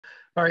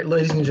All right,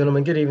 ladies and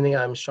gentlemen, good evening.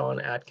 I'm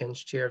Sean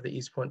Atkins, Chair of the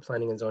East Point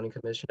Planning and Zoning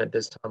Commission. At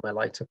this time, I'd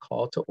like to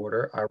call to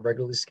order our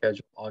regularly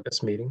scheduled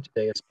August meeting.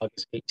 Today is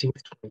August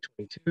 18th,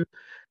 2022.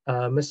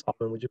 Ms.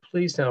 Hoffman, would you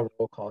please now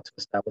roll call to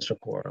establish a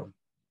quorum?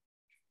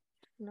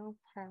 No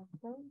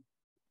problem.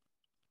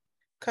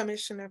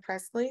 Commissioner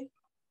Presley,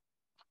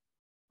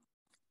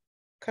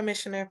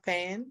 Commissioner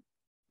Fan,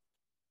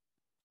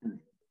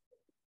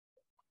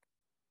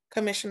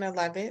 Commissioner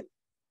Levitt,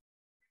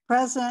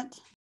 Present.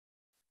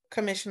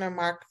 Commissioner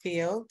Mark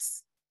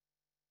Fields,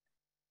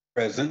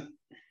 Present.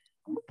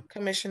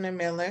 Commissioner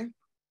Miller,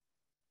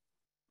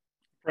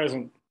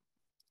 Present.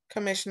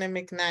 Commissioner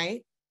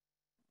McKnight,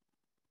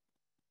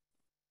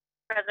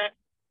 Present.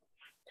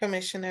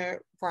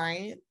 Commissioner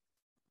Bryant,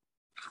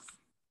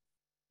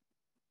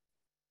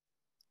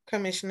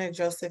 Commissioner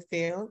Joseph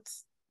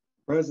Fields.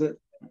 Present.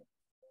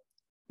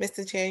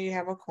 Mr. Chair, you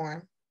have a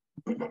quorum.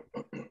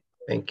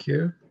 Thank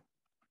you.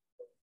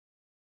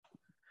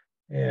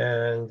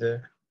 And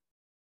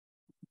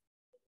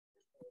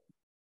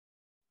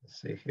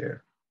let's see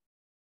here.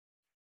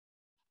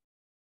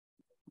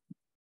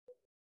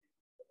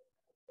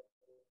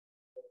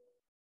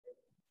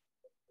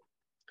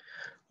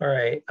 All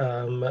right,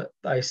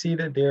 I see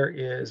that there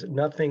is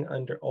nothing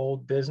under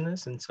old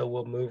business, and so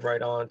we'll move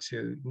right on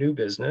to new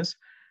business.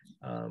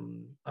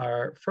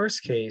 Our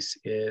first case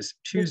is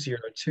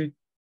 202,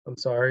 I'm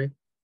sorry.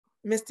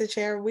 Mr.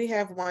 Chair, we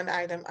have one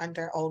item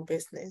under old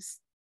business.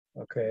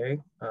 Okay,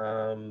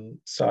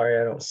 sorry,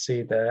 I don't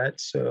see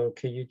that. So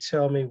can you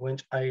tell me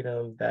which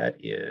item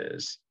that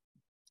is?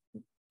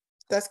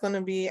 That's going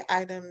to be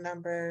item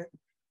number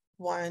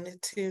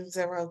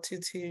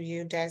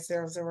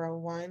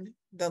 12022U-001.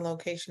 The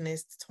location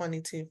is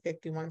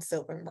 2251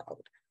 Sylvan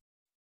Road.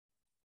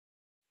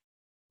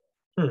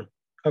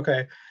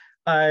 Okay,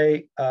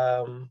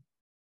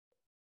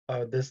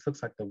 this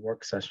looks like the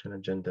work session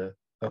agenda.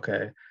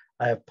 Okay,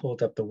 I have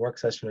pulled up the work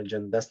session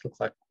agenda. This looks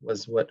like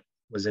was what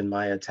was in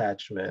my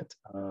attachment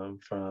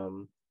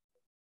from,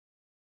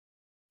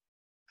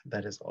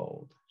 that is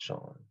old,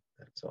 Sean,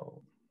 that's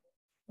old.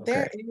 Okay.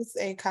 There is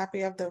a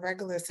copy of the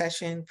regular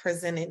session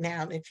presented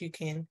now, if you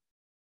can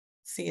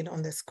see it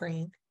on the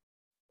screen.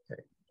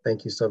 Okay,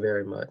 thank you so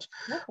very much.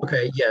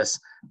 Okay, yes,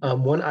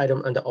 one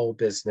item under old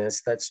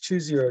business, that's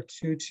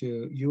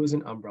 2022U as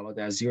an umbrella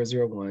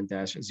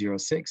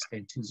 -001-06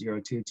 and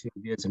 2022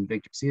 V as in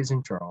Victor, C as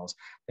in Charles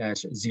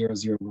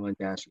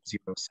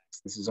 -001-06.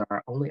 This is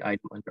our only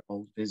item under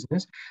old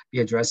business. The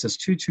address is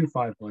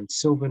 2251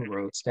 Sylvan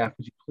Road. Staff,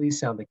 would you please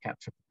sound the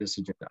caption for this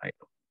agenda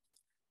item?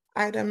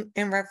 Item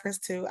in reference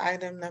to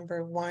item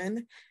number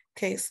 1,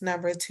 case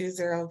number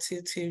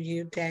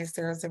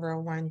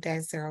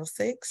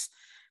 2022U-001-06,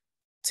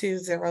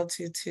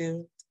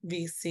 2022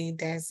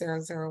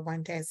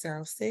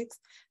 VC-001-06.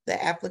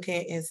 The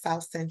applicant is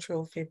South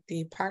Central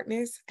 50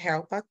 Partners,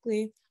 Harold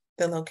Buckley.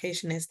 The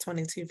location is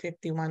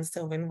 2251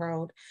 Sylvan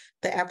Road.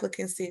 The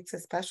applicant seeks a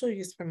special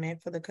use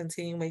permit for the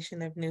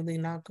continuation of newly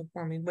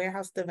non-conforming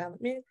warehouse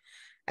development.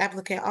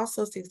 Applicant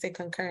also seeks a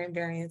concurrent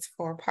variance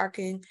for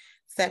parking,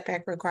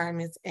 setback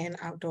requirements, and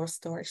outdoor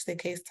storage. The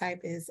case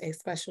type is a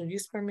special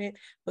use permit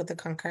with a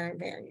concurrent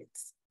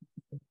variance.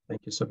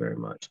 Thank you so very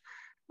much.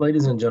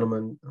 Ladies and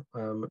gentlemen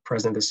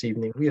present this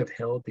evening, we have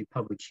held the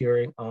public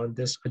hearing on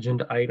this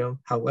agenda item.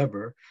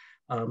 However,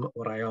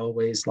 what I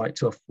always like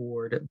to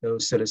afford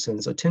those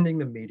citizens attending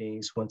the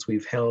meetings once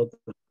we've held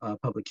the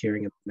public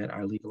hearing and met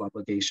our legal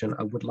obligation,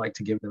 I would like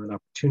to give them an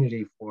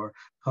opportunity for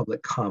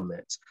public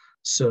comments.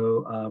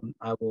 So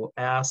I will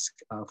ask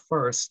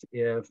first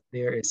if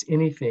there is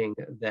anything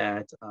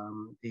that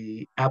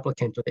the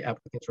applicant or the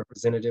applicant's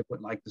representative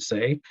would like to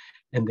say,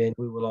 and then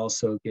we will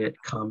also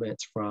get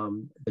comments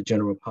from the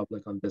general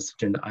public on this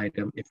agenda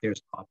item if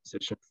there's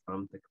opposition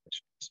from the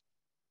commissioners.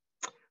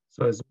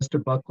 So as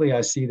Mr. Buckley,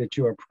 I see that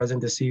you are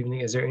present this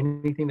evening. Is there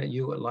anything that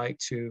you would like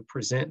to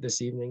present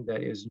this evening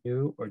that is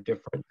new or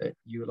different that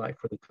you would like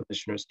for the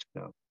commissioners to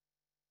know?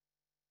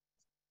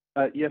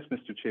 Yes,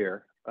 Mr.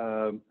 Chair.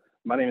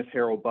 My name is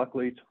Harold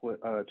Buckley,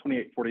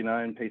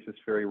 2849 Paces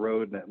Ferry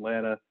Road in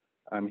Atlanta.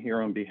 I'm here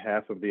on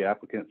behalf of the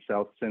applicant,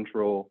 South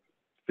Central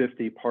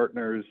 50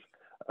 Partners.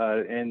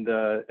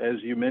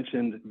 As you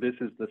mentioned, this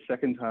is the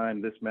second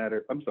time this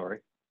matter, I'm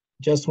sorry.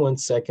 Just one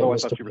second. Oh, I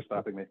thought you were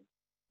stopping me.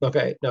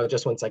 Okay, no,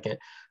 just one second.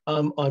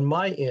 On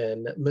my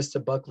end,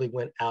 Mr. Buckley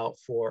went out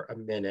for a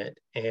minute,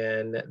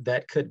 and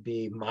that could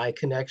be my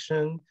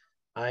connection.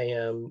 I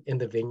am in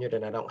the vineyard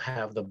and I don't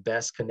have the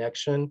best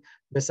connection.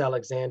 Miss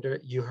Alexander,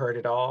 you heard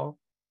it all?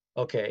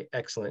 Okay,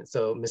 excellent.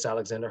 So Miss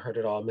Alexander heard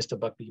it all. Mr.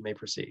 Buckley, you may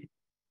proceed.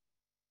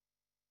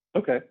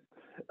 Okay.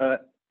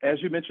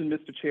 As you mentioned,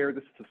 Mr. Chair,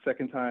 this is the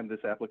second time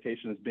this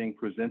application is being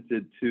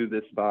presented to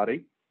this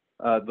body.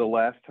 The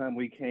last time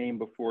we came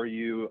before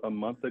you a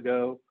month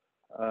ago,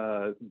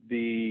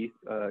 the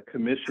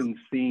commission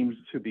seems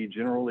to be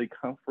generally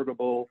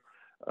comfortable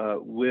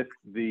with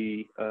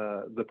the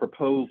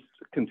proposed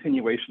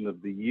continuation of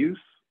the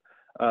use,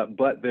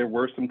 but there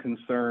were some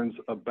concerns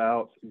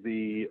about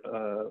the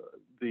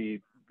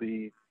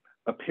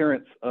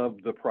appearance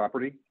of the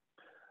property.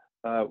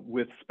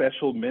 with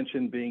special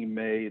mention being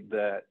made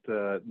that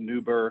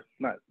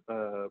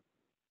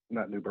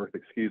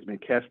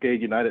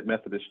Cascade United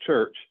Methodist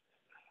Church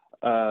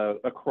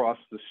across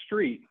the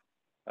street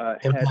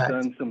had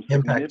done some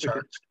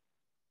significant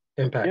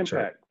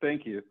Impact.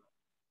 Thank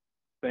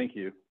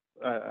you.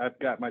 I've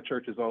got my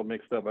churches all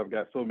mixed up. I've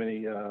got so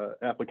many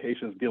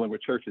applications dealing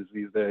with churches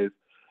these days.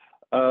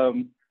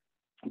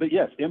 But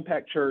yes,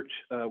 Impact Church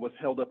was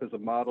held up as a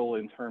model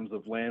in terms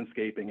of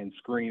landscaping and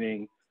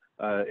screening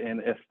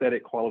and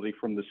aesthetic quality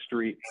from the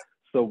street.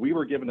 So we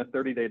were given a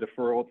 30-day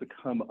deferral to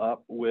come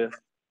up with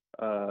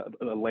a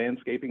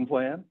landscaping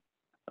plan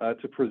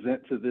to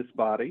present to this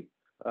body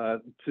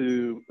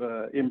to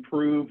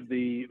improve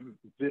the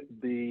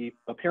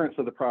appearance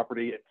of the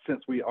property,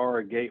 since we are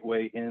a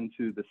gateway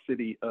into the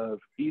city of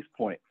East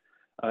Point.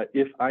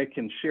 If I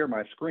can share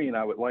my screen,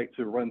 I would like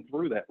to run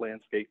through that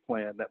landscape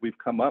plan that we've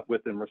come up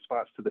with in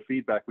response to the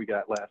feedback we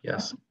got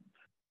last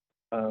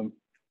time.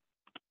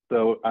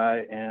 So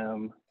I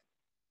am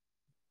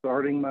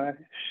starting my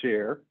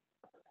share.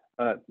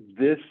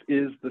 This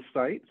is the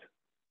site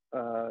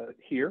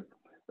here.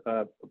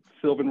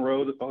 Sylvan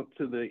Road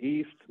to the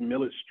east,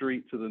 Millett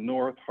Street to the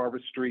north,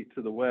 Harvest Street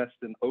to the west,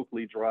 and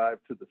Oakley Drive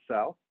to the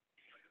south.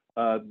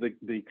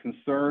 The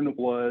concern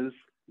was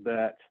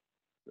that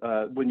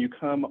when you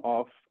come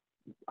off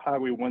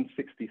Highway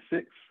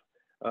 166,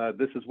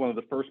 this is one of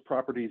the first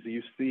properties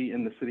you see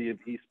in the city of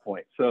East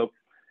Point. So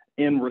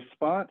in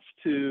response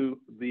to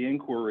the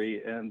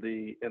inquiry and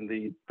the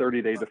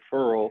 30-day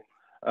deferral,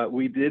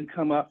 we did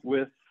come up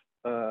with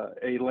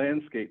a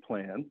landscape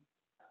plan.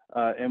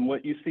 And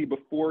what you see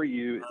before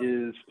you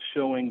is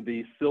showing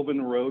the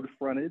Sylvan Road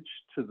frontage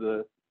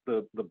to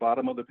the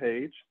bottom of the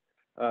page,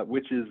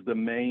 which is the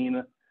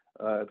main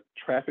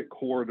traffic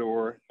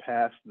corridor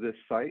past this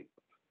site.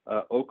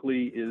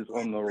 Oakley is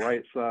on the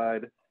right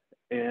side,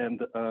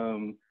 and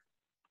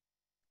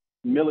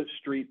Millett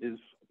Street is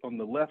on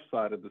the left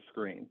side of the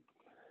screen.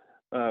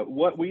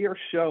 What we are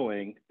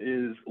showing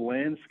is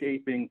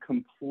landscaping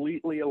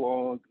completely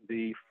along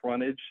the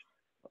frontage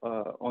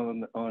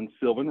on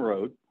Sylvan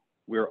Road.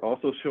 We're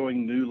also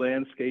showing new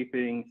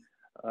landscaping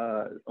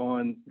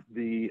on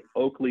the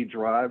Oakley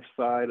Drive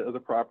side of the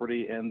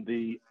property and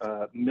the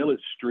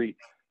Millett Street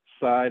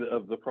side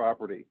of the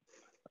property.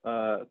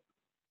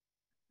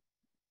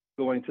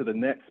 Going to the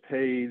next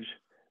page,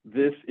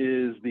 this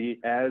is the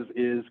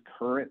as-is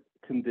current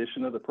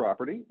condition of the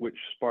property, which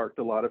sparked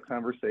a lot of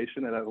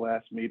conversation at our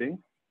last meeting.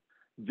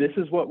 This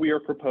is what we are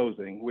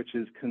proposing, which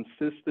is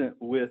consistent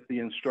with the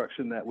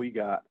instruction that we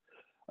got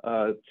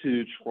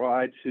to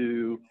try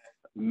to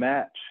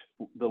match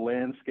the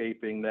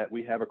landscaping that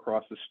we have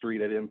across the street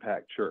at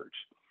Impact Church.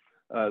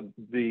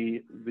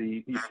 You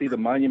see the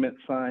monument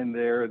sign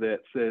there that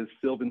says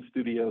Sylvan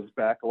Studios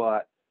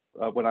backlot.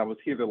 When I was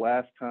here the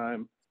last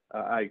time,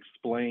 I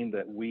explained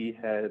that we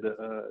had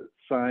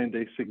signed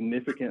a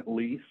significant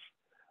lease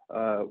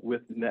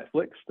with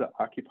Netflix to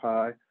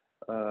occupy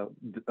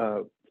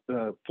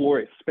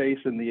floor space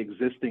in the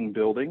existing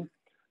building.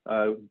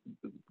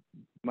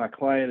 My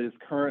client is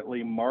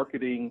currently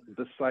marketing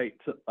the site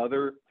to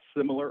other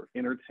similar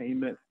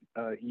entertainment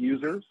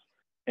users,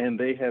 and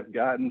they have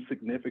gotten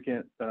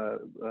significant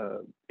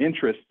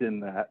interest in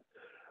that.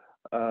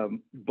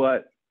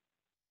 But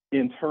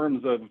in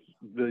terms of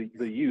the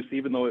use,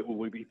 even though it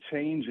will be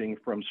changing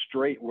from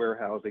straight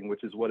warehousing,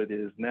 which is what it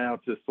is now,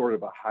 to sort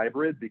of a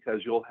hybrid,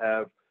 because you'll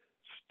have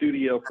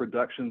studio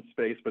production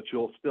space, but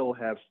you'll still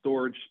have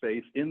storage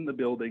space in the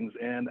buildings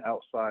and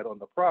outside on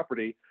the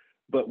property.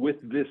 But with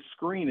this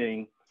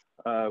screening,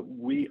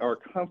 we are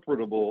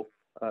comfortable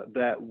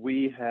that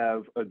we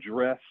have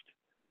addressed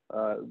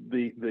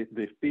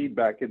the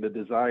feedback and the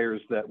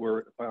desires that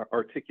were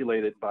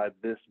articulated by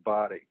this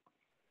body.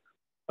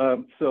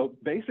 So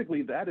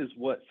basically, that is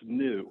what's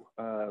new,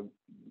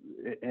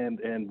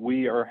 and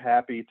we are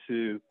happy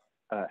to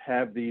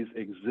have these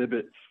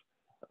exhibits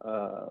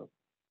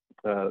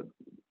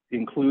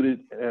included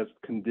as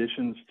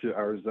conditions to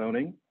our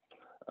zoning.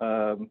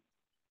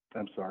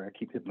 I'm sorry, I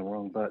keep hitting the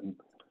wrong button.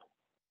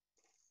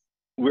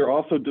 We're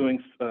also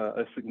doing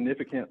a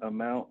significant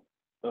amount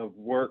of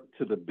work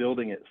to the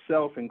building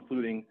itself,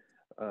 including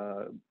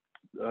a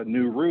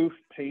new roof,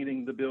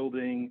 painting the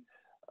building.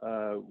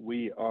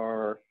 We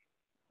are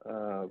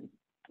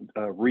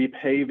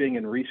repaving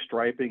and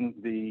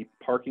restriping the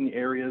parking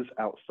areas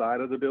outside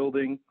of the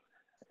building.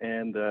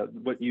 And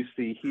what you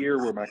see here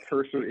where my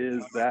cursor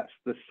is, that's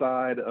the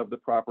side of the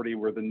property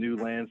where the new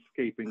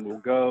landscaping will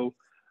go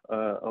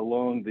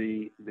along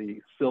the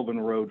Sylvan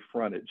Road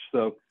frontage.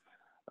 So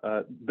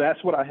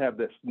that's what I have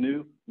that's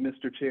new,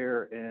 Mr.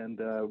 Chair, and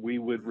we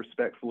would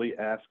respectfully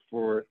ask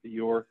for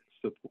your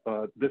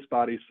this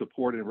body's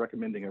support in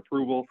recommending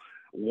approval.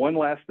 One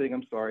last thing,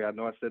 I'm sorry, I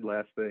know I said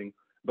last thing,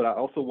 but I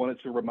also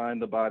wanted to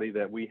remind the body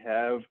that we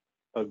have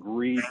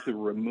agreed to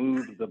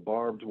remove the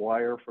barbed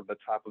wire from the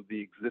top of the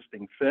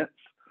existing fence,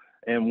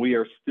 and we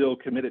are still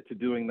committed to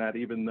doing that,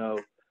 even though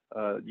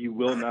you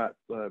will not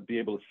be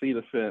able to see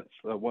the fence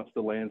once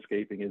the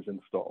landscaping is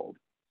installed.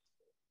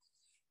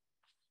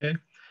 Okay.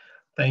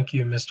 Thank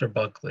you, Mr.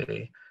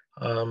 Buckley.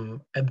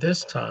 At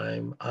this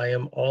time, I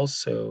am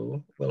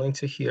also willing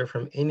to hear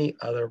from any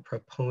other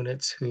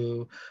proponents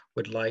who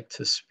would like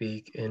to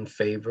speak in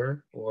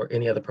favor, or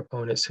any other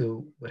proponents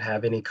who would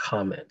have any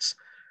comments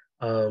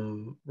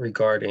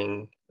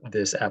regarding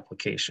this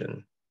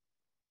application.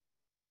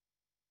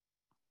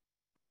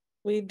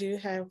 We do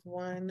have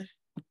one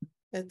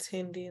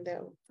attendee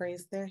that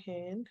raised their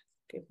hand.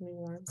 Give me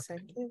 1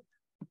 second.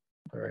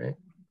 All right.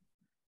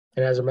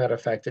 And as a matter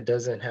of fact, it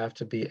doesn't have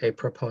to be a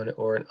proponent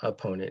or an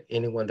opponent.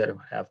 Anyone that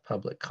will have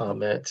public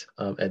comment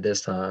at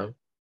this time.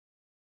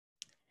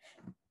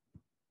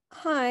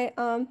 Hi,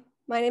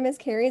 my name is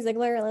Carrie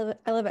Ziegler.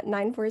 I live at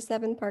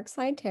 947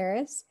 Parkside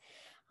Terrace.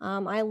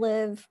 I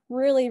live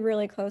really,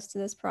 really close to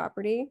this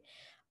property,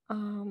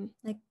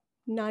 like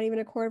not even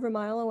a quarter of a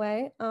mile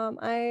away.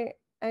 I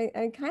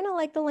kind of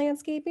like the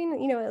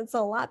landscaping. You know, it's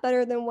a lot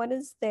better than what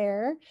is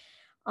there.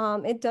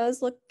 It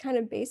does look kind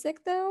of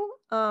basic though.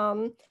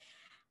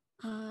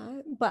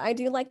 But I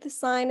do like the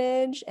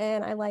signage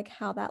and I like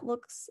how that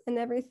looks and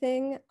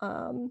everything.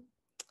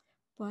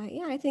 But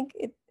yeah, I think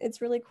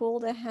it's really cool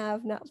to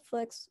have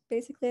Netflix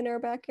basically in our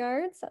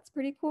backyards. That's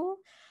pretty cool.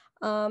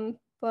 But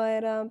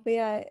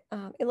yeah,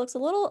 it looks a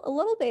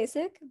little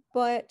basic,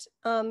 but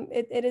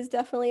it is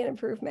definitely an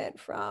improvement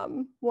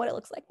from what it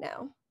looks like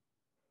now.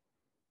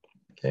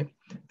 Okay,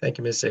 thank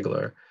you, Ms.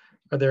 Ziegler.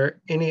 Are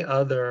there any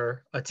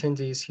other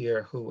attendees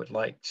here who would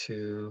like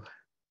to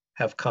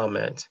have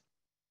comment?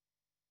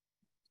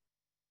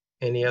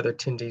 Any other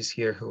attendees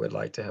here who would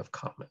like to have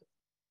comment?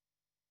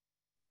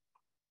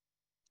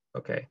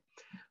 Okay.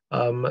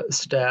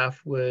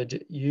 Staff,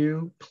 would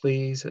you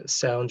please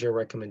sound your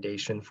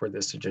recommendation for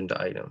this agenda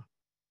item?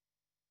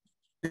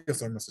 Yes,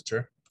 sir, Mr.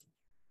 Chair.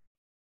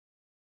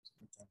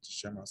 I'm going to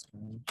share my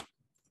screen.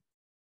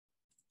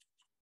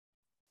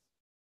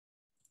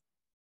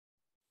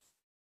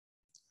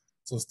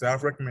 So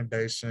staff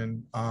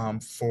recommendation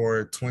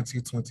for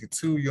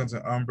 2022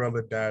 using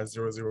umbrella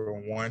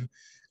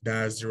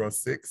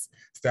 -001-06.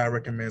 Staff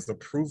recommends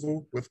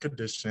approval with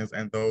conditions,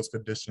 and those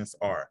conditions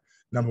are: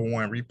 number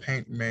 1,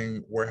 repaint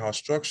main warehouse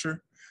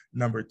structure.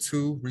 Number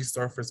 2,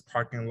 resurface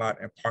parking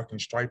lot and parking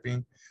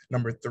striping.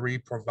 Number 3,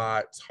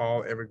 provide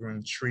tall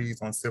evergreen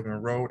trees on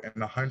Sylvan Road and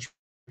 100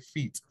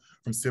 feet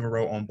from Sylvan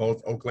Road on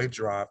both Oakley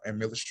Drive and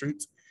Miller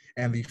Street.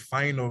 And the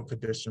final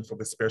condition for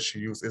the special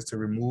use is to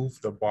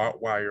remove the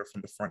barbed wire from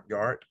the front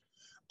yard.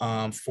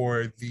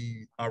 For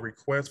the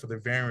request for the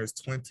variance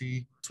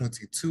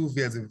 2022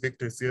 visit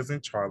Victor Citizen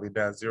Charlie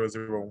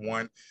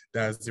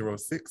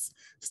 -001-06,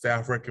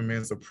 staff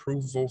recommends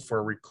approval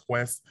for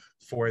request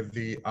for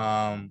the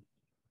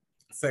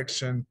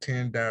Section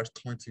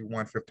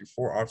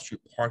 10-2154 off-street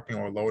parking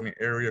or loading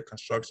area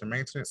construction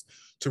maintenance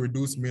to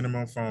reduce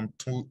minimum from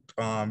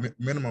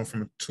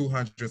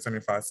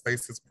 275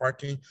 spaces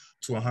parking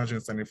to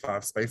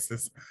 175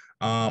 spaces.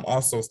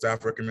 Also,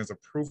 staff recommends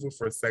approval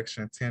for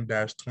Section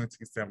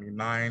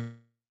 10-2079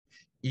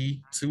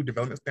 E2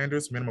 development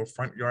standards, minimum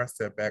front yard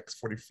setbacks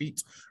 40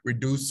 feet,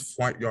 reduce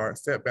front yard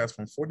setbacks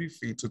from 40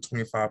 feet to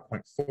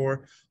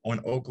 25.4 on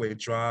Oakley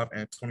Drive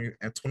and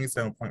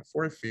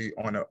 27.4 feet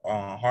on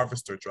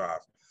Harvester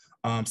Drive.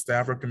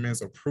 Staff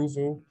recommends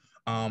approval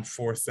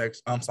for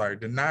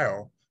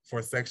denial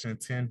for section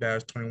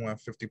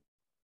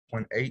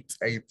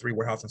 10-2150.8A3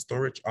 warehouse and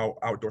storage.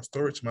 Outdoor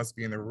storage must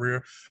be in the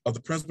rear of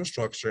the principal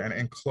structure and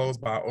enclosed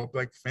by an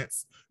oblique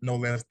fence no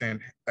less than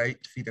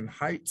 8 feet in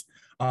height.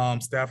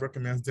 Staff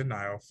recommends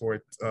denial for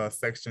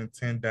section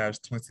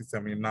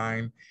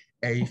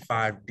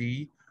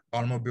 10-2079A5D,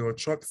 automobile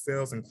truck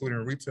sales,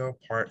 including retail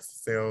parts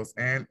sales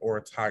and or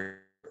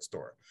tire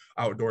store.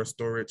 Outdoor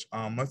storage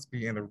must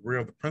be in the rear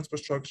of the principal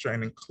structure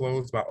and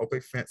enclosed by open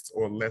fence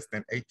or less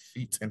than 8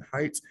 feet in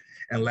height.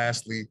 And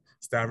lastly,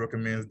 staff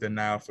recommends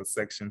denial for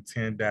section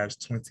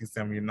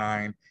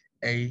 10-2079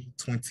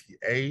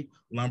 A20A,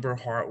 lumber,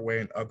 hardware,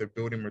 and other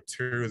building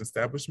materials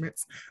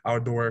establishments. All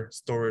outdoor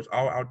storage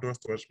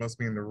must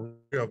be in the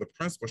rear of the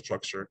principal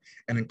structure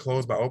and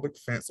enclosed by open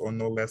fence or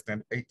no less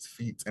than 8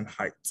 feet in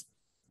height.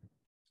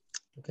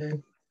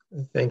 Okay,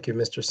 thank you,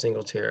 Mr.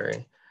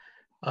 Singletary.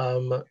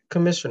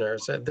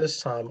 Commissioners, at this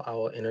time, I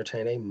will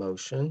entertain a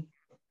motion.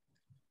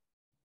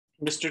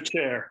 Mr.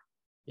 Chair.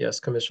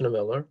 Yes, Commissioner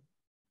Miller.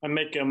 I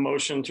make a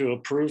motion to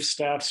approve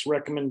staff's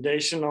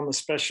recommendation on the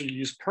special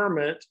use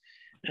permit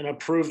and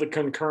approve the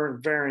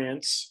concurrent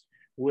variance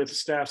with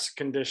staff's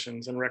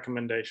conditions and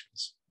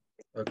recommendations.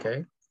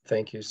 Okay,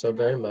 thank you so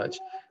very much.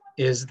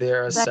 Is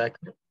there a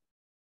second?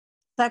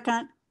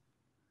 Second.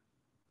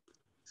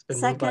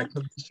 It's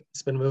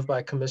been moved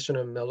by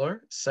Commissioner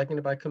Miller,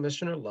 seconded by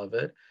Commissioner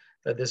Lovett,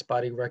 that this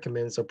body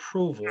recommends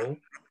approval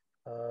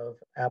of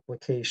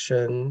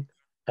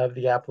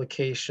the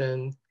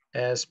application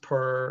as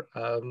per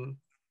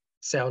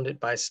sounded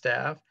by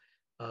staff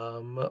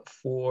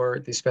for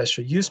the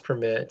special use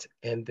permit,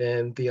 and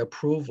then the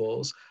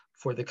approvals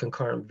for the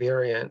concurrent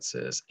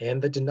variances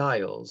and the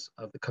denials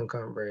of the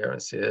concurrent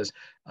variances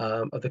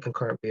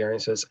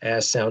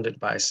as sounded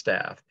by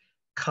staff.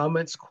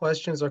 comments,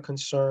 questions, or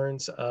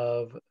concerns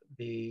of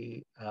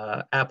the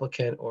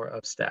applicant or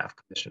of staff,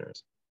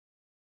 commissioners?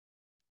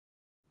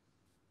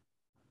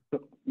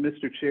 So,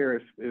 Mr.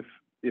 Chair,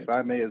 if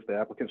I may, as the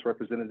applicant's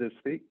representative,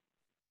 speak.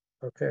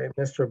 Okay,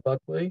 Mr.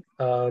 Buckley,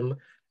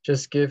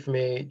 just give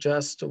me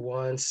just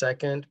 1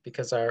 second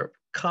because our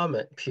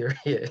comment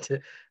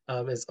period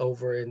is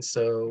over. And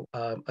so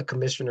a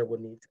commissioner would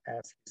need to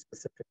ask you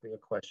specifically a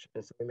question.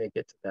 And so we may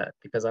get to that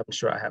because I'm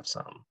sure I have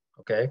some,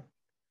 okay?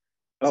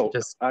 Oh, so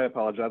just, I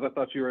apologize. I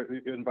thought you were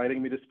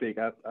inviting me to speak.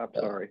 I'm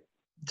sorry.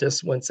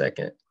 Just 1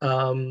 second.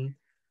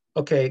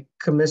 Okay,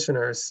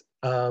 commissioners,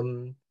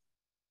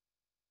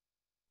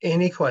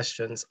 any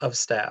questions of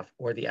staff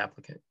or the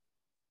applicant?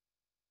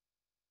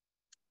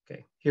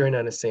 Okay, hearing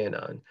none and seeing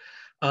none.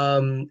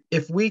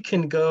 If we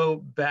can go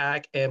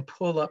back and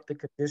pull up the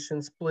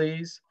conditions,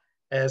 please,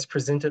 as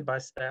presented by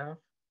staff.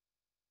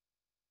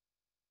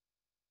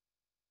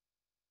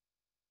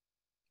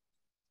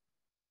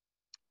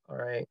 All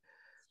right.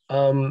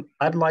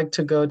 I'd like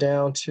to go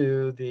down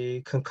to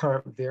the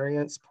concurrent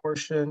variance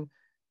portion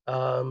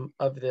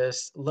of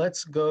this.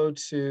 Let's go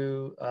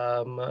to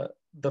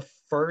the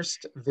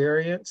first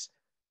variance.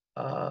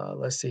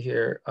 Let's see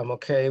here. I'm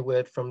okay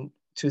with from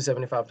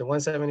 275 to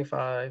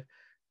 175.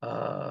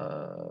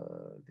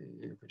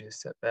 The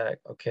reduced setback.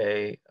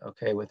 Okay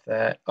with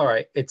that. All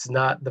right, it's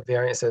not the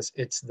variances,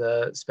 it's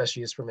the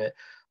special use permit.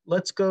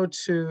 Let's go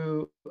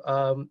to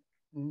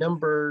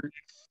number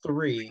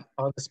 3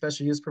 on the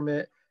special use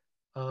permit.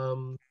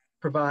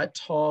 Provide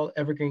tall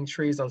evergreen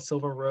trees on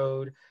Sylvan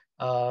Road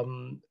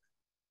and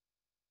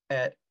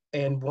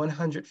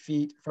 100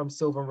 feet from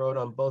Sylvan Road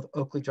on both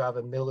Oakley Drive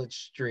and Millage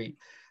Street.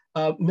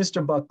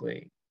 Mr.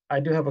 Buckley, I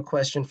do have a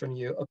question from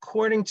you.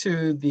 According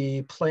to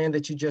the plan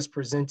that you just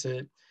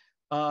presented,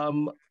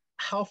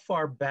 how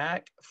far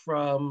back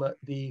from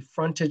the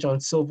frontage on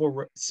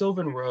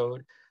Sylvan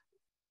Road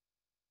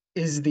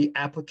is the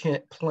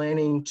applicant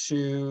planning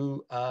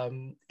to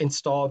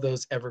install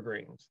those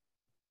evergreens?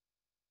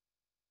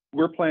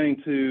 We're planning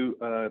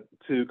to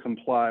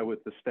comply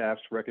with the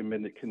staff's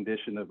recommended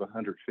condition of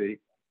 100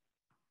 feet.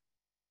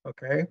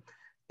 Okay,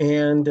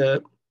 and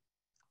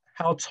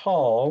how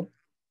tall?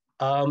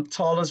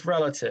 Tall is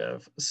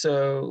relative.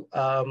 So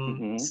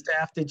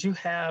staff, did you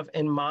have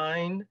in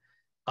mind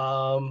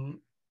a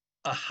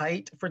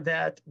height for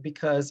that?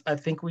 Because I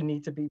think we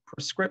need to be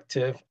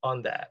prescriptive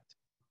on that.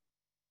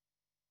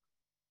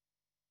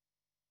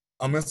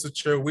 Mr.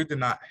 Chair, we did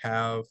not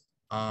have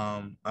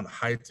a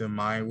height in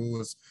mind. We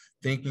was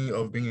thinking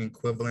of being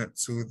equivalent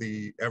to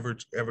the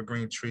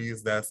evergreen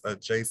trees that's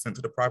adjacent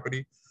to the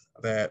property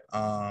that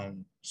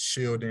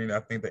shielding, I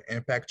think, the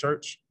Impact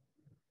Church.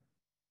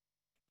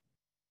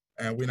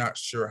 And we're not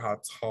sure how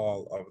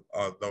tall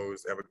are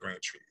those evergreen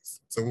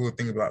trees. So we were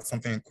thinking about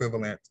something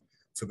equivalent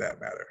to that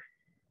matter.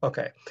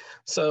 Okay,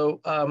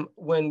 so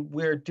when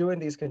we're doing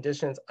these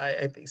conditions,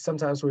 I think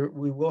sometimes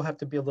we will have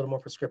to be a little more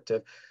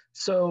prescriptive.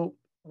 So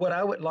what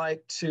I would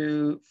like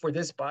for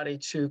this body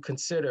to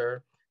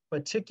consider,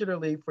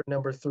 particularly for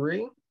number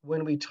 3,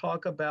 when we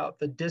talk about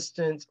the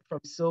distance from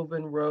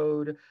Sylvan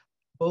Road,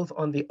 both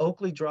on the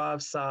Oakley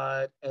Drive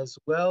side as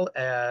well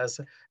as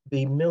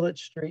the Millage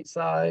Street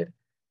side,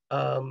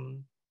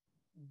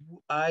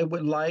 I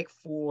would like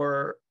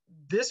for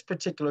this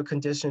particular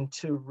condition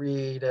to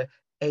read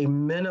a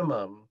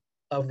minimum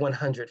of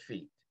 100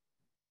 feet.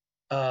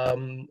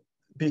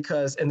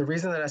 Because, and the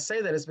reason that I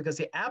say that is because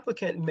the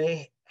applicant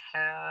may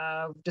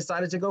have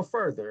decided to go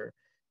further,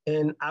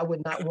 and I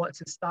would not want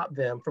to stop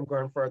them from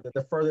going further.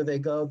 The further they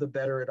go, the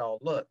better it all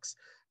looks.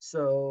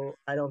 So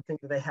I don't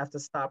think that they have to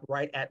stop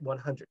right at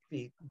 100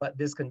 feet, but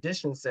this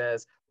condition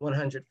says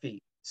 100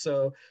 feet.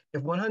 So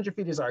if 100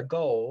 feet is our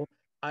goal,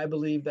 I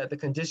believe that the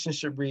condition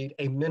should read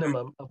a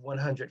minimum of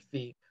 100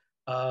 feet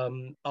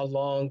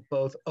along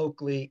both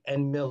Oakley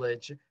and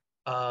Millage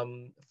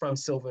from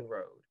Sylvan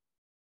Road.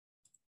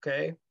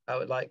 Okay, I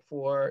would like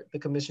for the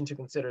commission to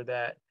consider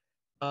that.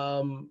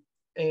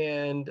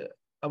 And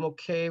I'm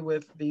okay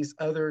with these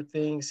other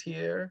things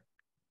here.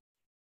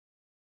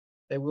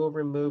 They will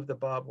remove the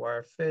barbed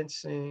wire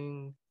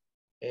fencing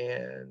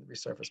and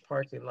resurface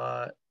parking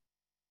lot,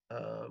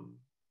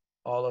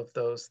 all of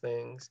those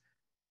things.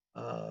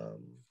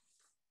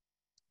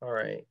 All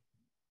right,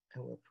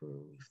 and we'll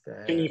approve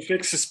that. Can you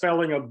fix the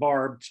spelling of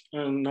barbed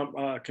in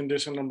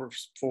condition number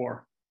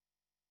 4?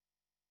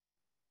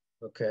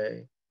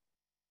 Okay.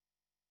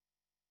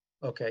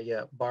 Okay,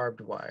 yeah, barbed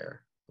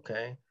wire,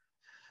 okay.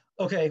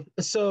 Okay,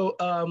 so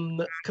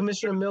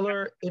Commissioner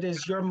Miller, it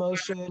is your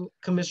motion.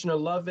 Commissioner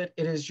Lovett,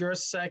 it is your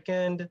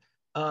second.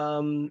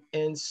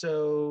 And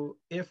so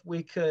if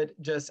we could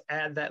just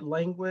add that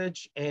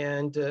language,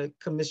 and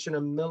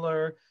Commissioner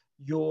Miller,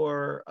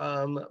 your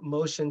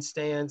motion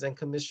stands, and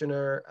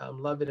Commissioner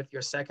Lovett, if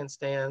your second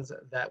stands,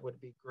 that would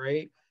be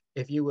great.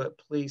 If you would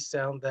please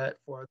sound that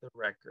for the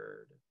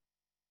record.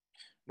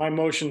 My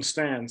motion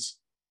stands.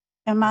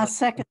 And my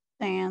second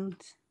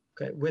stands.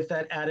 Okay, with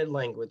that added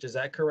language, is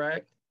that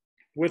correct?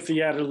 With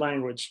the added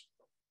language.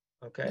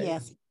 Okay.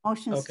 Yes,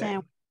 motion stand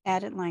with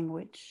added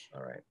language.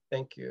 All right,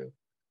 thank you.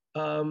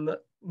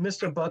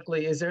 Mr.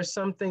 Buckley, is there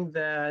something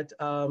that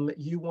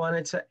you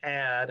wanted to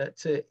add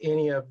to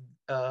any of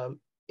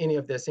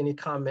this, any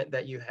comment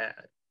that you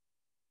had?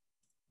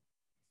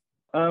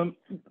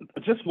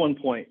 Just one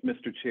point,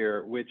 Mr.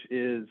 Chair, which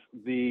is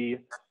the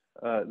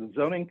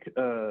zoning,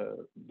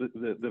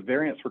 the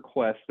variance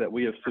request that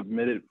we have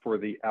submitted for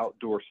the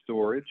outdoor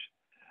storage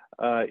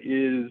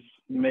is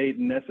made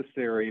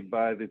necessary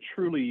by the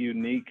truly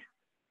unique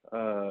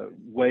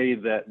way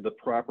that the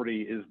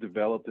property is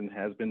developed and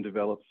has been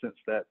developed since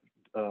that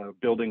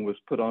building was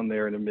put on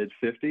there in the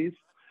mid-50s.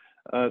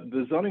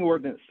 The zoning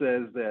ordinance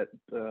says that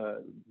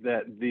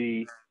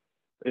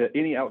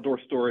any outdoor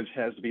storage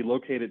has to be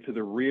located to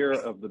the rear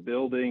of the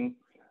building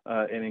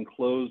and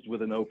enclosed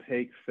with an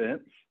opaque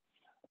fence.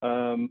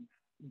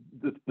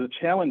 The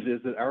challenge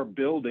is that our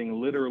building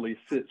literally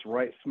sits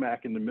right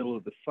smack in the middle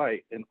of the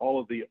site and all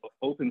of the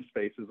open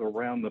spaces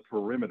around the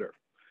perimeter.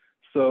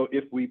 So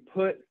if we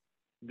put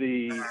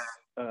the,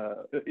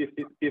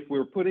 if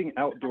we're putting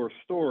outdoor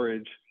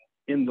storage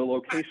in the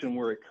location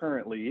where it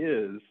currently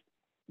is,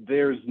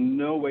 there's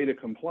no way to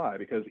comply,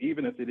 because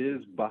even if it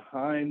is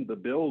behind the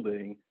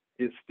building,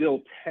 it's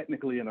still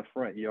technically in a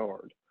front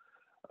yard.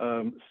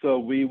 So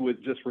we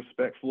would just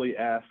respectfully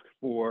ask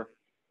for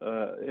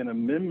an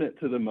amendment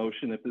to the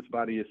motion if this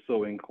body is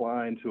so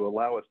inclined to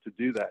allow us to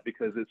do that,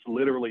 because it's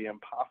literally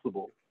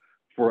impossible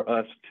for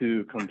us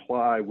to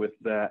comply with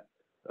that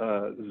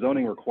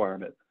zoning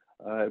requirement.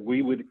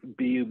 We would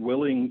be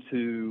willing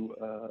to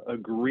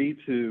agree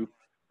to,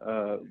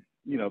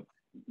 you know,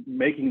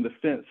 making the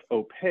fence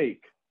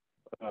opaque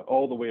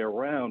all the way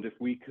around if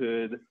we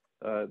could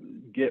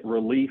get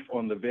relief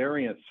on the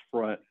variance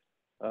front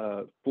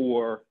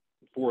for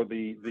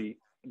the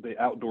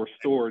outdoor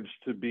storage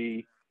to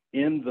be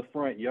in the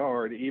front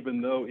yard,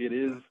 even though it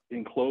is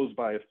enclosed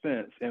by a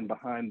fence and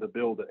behind the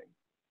building.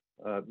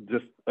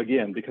 Just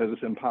again, because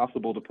it's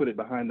impossible to put it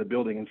behind the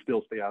building and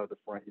still stay out of the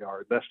front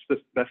yard. That's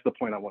the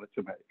point I wanted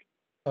to make.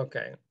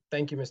 Okay,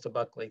 thank you, Mr.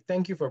 Buckley.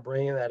 Thank you for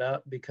bringing that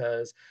up,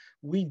 because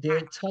we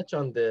did touch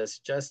on this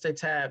just a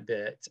tad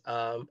bit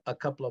a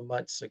couple of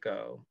months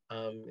ago.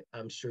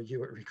 I'm sure you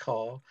would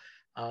recall.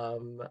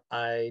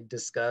 I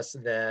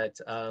discussed that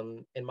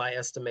in my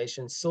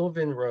estimation,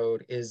 Sylvan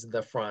Road is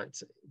the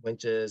front,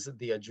 which is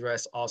the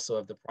address also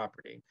of the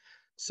property.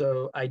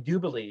 So I do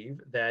believe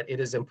that it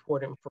is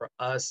important for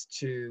us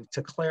to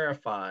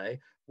clarify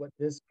what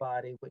this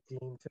body would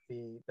deem to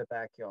be the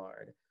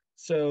backyard.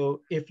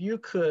 So if you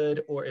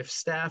could, or if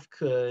staff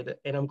could,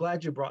 and I'm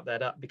glad you brought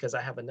that up because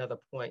I have another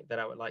point that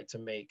I would like to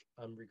make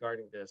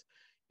regarding this.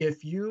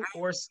 If you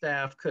or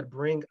staff could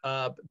bring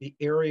up the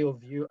aerial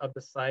view of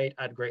the site,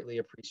 I'd greatly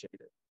appreciate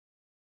it.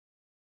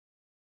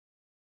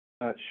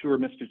 Sure,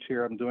 Mr.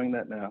 Chair, I'm doing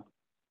that now.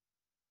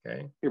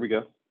 Okay. Here we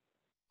go.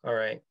 All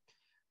right.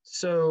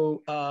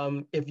 So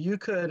if you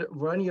could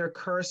run your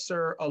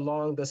cursor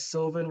along the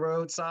Sylvan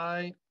Road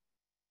side.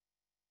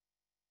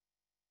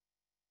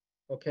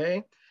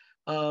 Okay.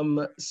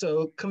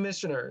 So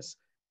commissioners,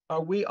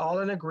 are we all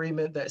in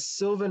agreement that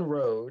Sylvan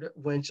Road,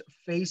 which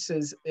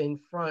faces in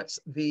front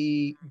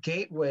the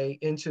gateway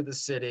into the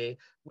city,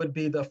 would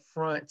be the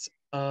front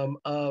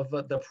of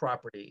the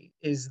property?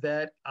 Is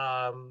that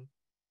our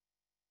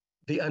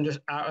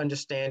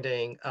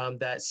understanding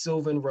that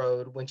Sylvan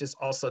Road, which is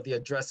also the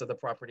address of the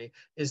property,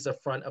 is the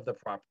front of the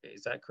property?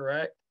 Is that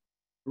correct?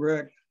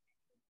 Correct.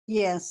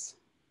 Yes.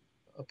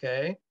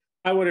 Okay.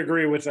 I would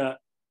agree with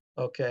that.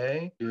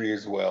 Okay. Agree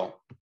as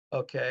well.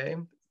 Okay.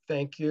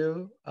 Thank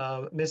you.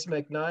 Ms.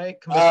 McKnight.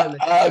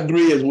 I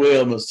agree as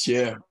well, Mr.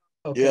 Chair.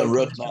 Okay, yeah,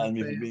 recognize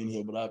me for being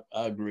here, but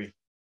I agree.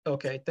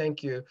 Okay,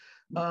 thank you.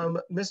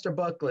 Mr.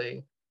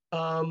 Buckley,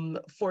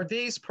 for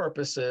these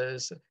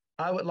purposes,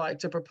 I would like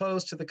to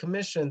propose to the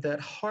commission that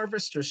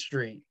Harvester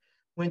Street,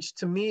 which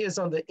to me is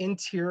on the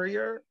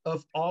interior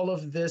of all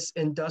of this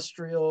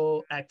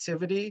industrial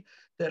activity,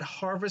 that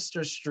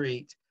Harvester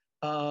Street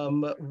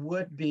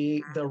would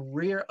be the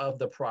rear of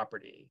the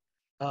property.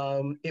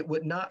 It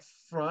would not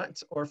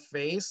front or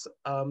face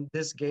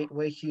this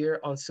gateway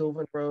here on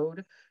Sylvan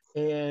Road.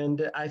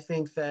 And I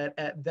think that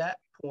at that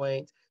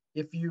point,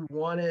 if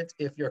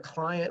your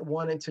client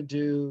wanted to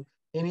do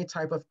any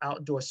type of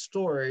outdoor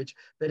storage,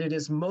 that it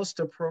is most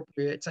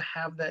appropriate to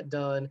have that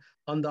done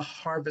on the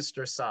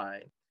Harvester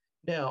side.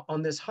 Now,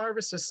 on this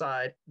Harvester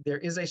side, there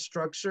is a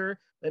structure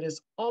that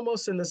is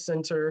almost in the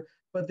center,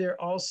 but there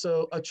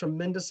also a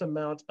tremendous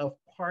amount of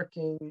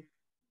parking,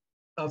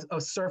 of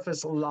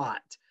surface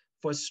lot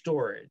for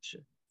storage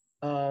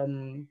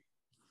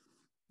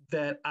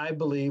that I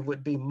believe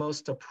would be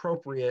most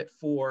appropriate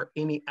for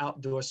any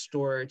outdoor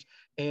storage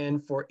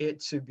and for it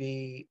to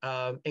be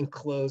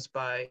enclosed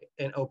by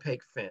an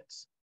opaque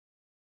fence.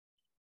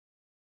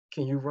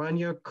 Can you run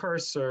your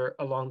cursor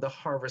along the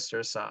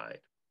Harvester side,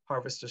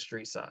 Harvester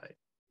Street side?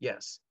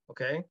 Yes,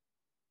 okay.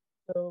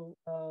 So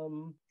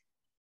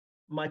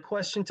my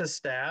question to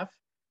staff,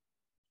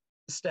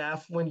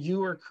 when you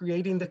were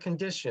creating the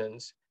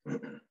conditions,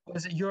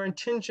 was it your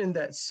intention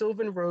that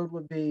Sylvan Road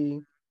would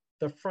be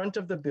the front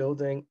of the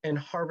building, and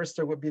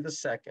Harvester would be the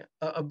second,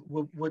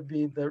 would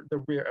be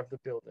the rear of the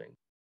building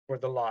or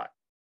the lot.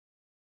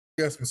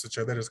 Yes, Mr.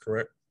 Chair, that is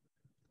correct.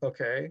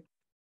 Okay.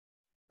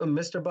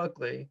 Mr.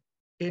 Buckley,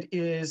 it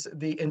is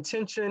the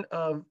intention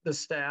of the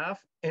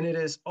staff, and it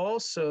is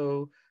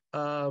also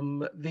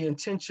the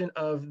intention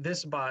of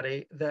this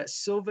body that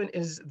Sylvan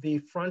is the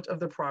front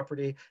of the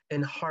property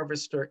and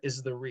Harvester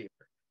is the rear.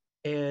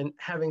 And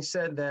having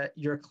said that,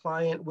 your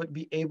client would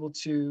be able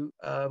to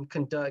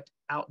conduct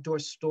outdoor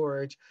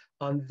storage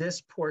on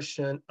this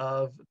portion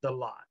of the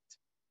lot.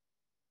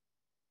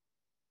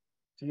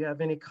 Do you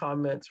have any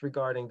comments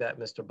regarding that,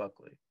 Mr.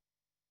 Buckley?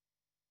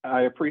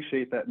 I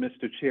appreciate that,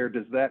 Mr. Chair.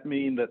 Does that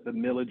mean that the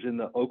millage and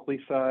the Oakley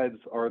sides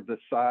are the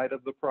side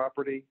of the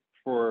property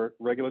for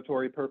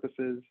regulatory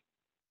purposes?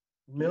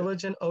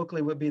 Millage and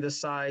Oakley would be the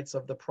sides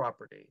of the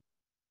property.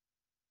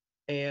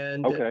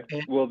 And, okay,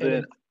 well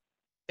then.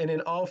 And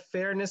in all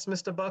fairness,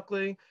 Mr.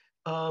 Buckley,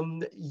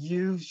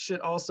 you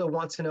should also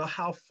want to know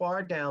how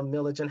far down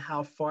Millage and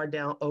how far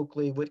down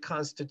Oakley would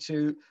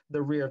constitute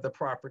the rear of the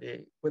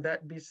property. Would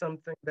that be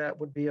something that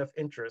would be of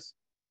interest?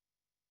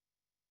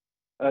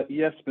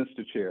 Yes,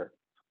 Mr. Chair.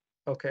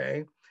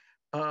 Okay.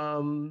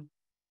 I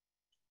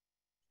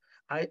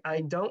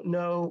don't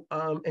know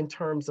in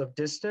terms of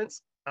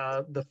distance,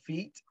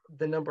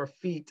 the number of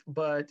feet,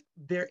 but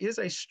there is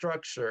a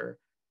structure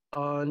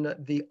on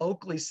the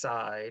Oakley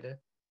side.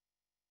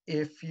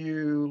 If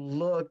you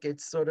look,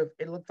 it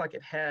looks like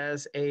it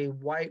has a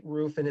white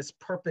roof and it's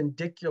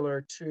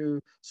perpendicular to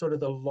sort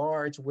of the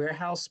large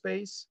warehouse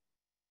space.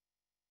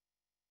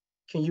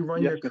 Can you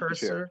run your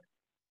cursor?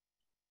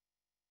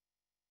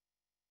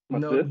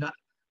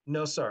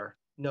 No, sir.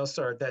 No,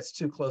 sir. That's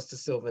too close to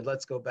Sylvan.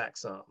 Let's go back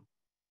some.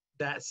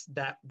 That's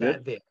that there.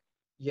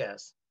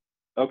 Yes.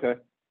 Okay.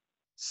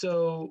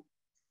 So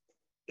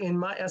in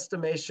my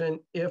estimation,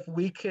 if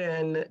we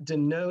can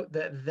denote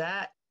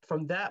that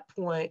from that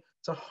point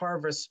to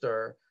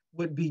Harvester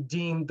would be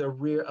deemed the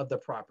rear of the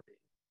property.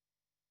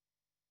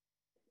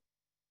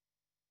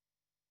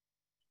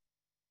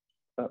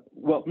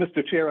 Well,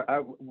 Mr. Chair,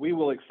 we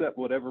will accept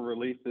whatever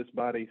relief this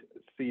body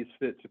sees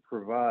fit to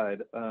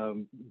provide.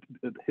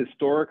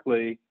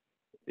 Historically,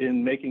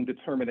 in making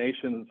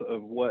determinations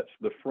of what's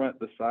the front,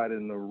 the side,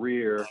 and the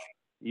rear,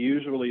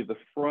 usually the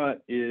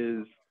front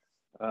is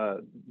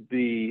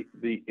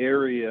the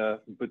area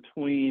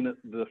between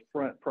the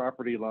front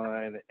property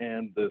line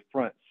and the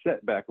front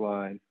setback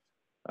line,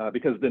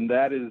 because then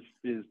that is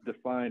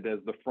defined as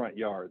the front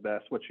yard.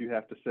 That's what you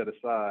have to set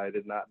aside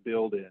and not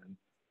build in.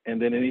 And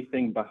then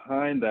anything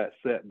behind that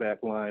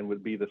setback line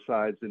would be the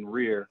sides and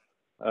rear.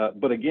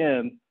 But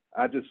again,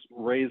 I just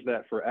raised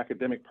that for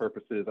academic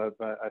purposes.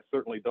 I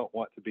certainly don't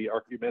want to be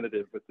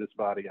argumentative with this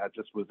body. I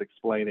just was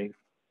explaining,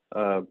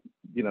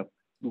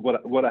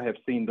 what I have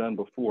seen done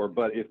before.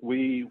 But if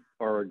we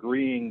are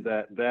agreeing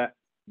that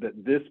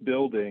this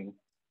building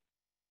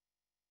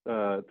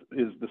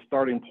is the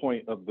starting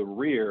point of the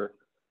rear,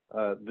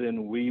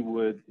 then we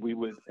would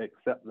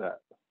accept that.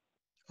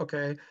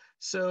 Okay,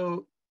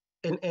 so.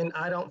 And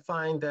I don't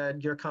find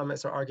that your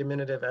comments are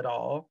argumentative at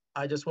all.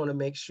 I just want to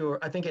make sure,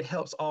 I think it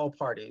helps all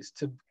parties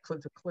to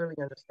clearly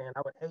understand.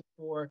 I would hate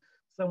for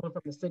someone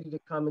from the city to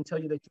come and tell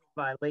you that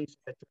you're in violation,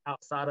 that you're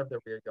outside of the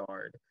rear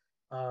yard.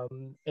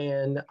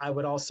 And I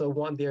would also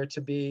want there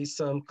to be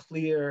some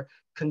clear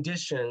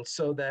conditions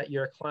so that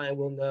your client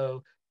will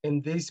know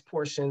in these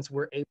portions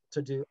we're able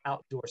to do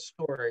outdoor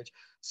storage.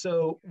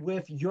 So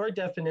with your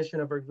definition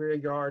of a rear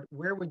yard,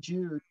 where would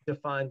you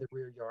define the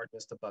rear yard,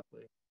 Mr.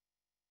 Buckley?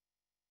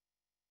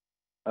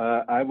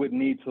 I would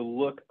need to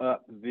look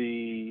up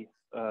the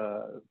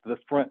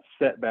front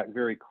setback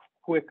very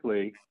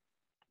quickly,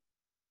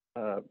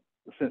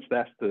 since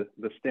that's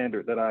the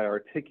standard that I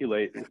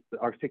articulated.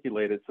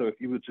 So if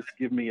you would just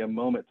give me a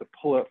moment to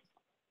pull up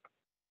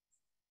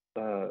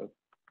the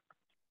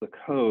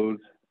code.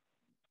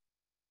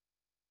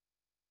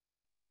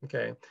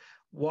 Okay.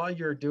 While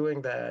you're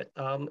doing that,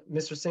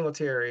 Mr.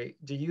 Singletary,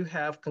 do you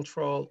have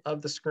control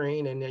of the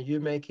screen, and are you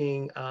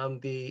making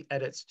the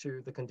edits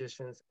to the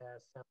conditions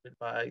as sounded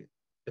by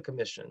the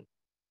commission?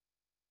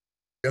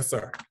 Yes,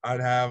 sir. I'd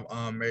have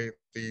made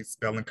the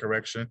spelling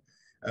correction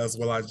as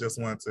well. I just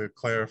wanted to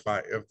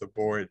clarify if the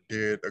board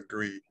did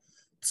agree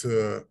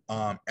to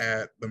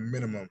add the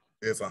minimum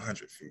is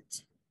 100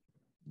 feet.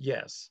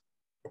 Yes.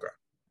 Okay.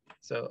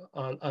 So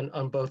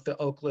on both the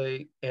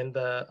Oakley and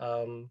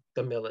the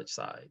millage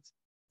sides.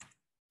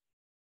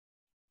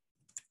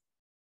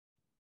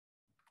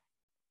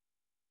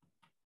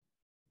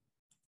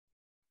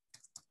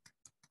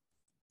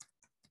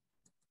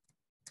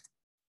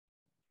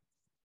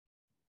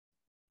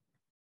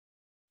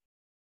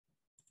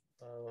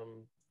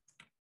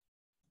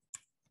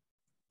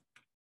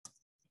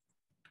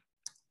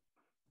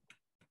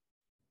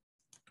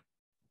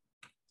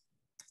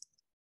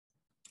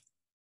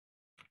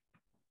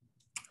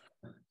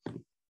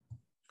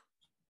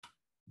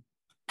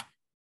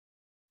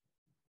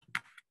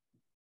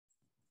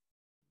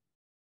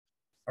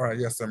 All right,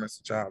 yes, sir,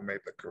 Mr. Chair, I made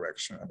the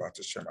correction. I'm about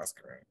to share my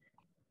screen.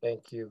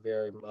 Thank you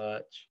very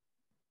much.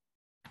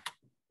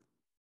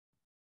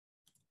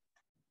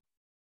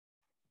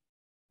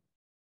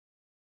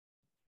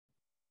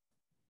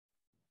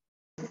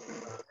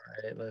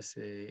 right, let's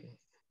see.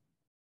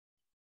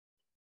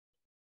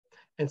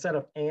 Instead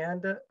of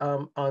and,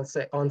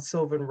 on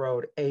Sylvan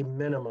Road, a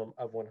minimum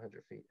of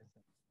 100 feet.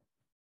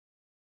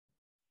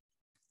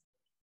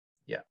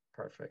 Yeah,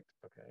 perfect,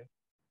 okay.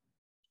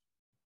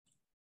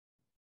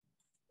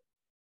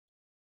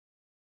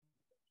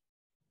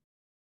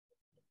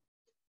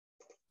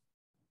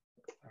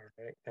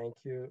 All right, thank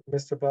you.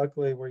 Mr.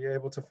 Buckley, were you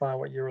able to find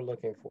what you were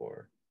looking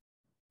for?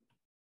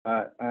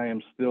 I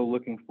am still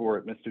looking for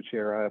it, Mr.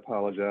 Chair. I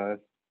apologize.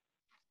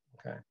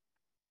 Okay.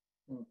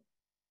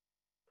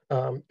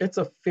 It's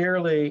a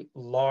fairly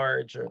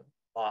large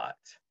lot,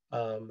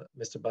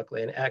 Mr.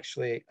 Buckley, and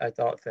actually, I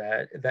thought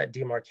that that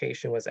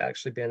demarcation was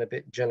actually being a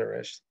bit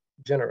generous.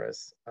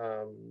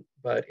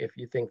 But if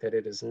you think that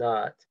it is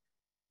not,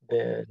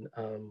 then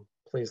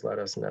please let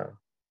us know.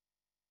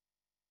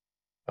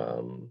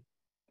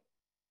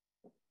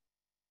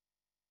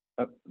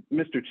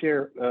 Mr.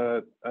 Chair,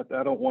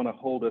 I don't want to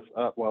hold us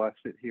up while I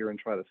sit here and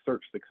try to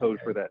search the code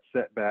for that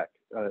setback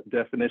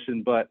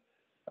definition, but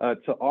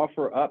to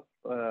offer up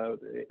a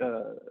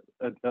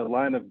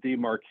line of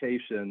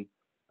demarcation,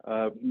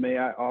 may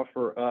I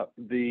offer up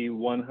the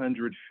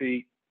 100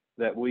 feet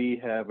that we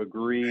have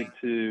agreed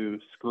to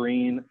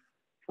screen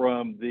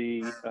from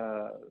the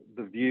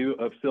view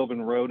of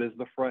Sylvan Road as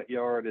the front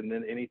yard, and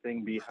then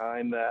anything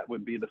behind that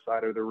would be the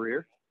side or the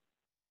rear?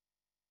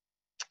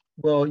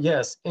 Well,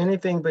 yes,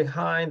 anything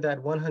behind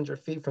that 100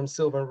 feet from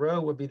Sylvan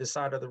Road would be the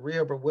side or the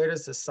rear, but where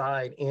does the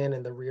side end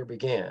and the rear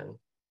begin?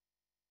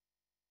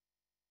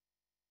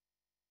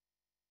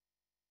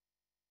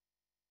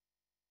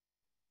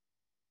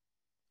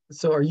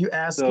 So are you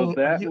asking,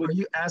 So are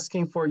you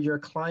asking for your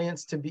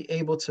clients to be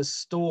able to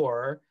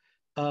store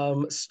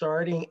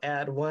starting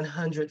at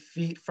 100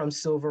 feet from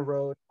Silver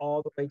Road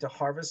all the way to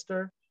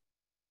Harvester?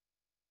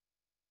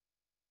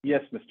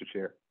 Yes, Mr.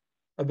 Chair.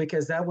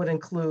 Because that would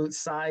include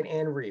side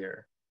and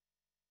rear.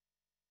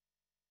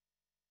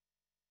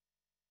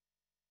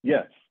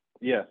 Yes,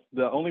 yes.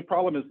 The only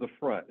problem is the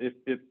front.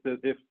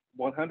 If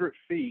 100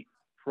 feet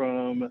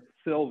from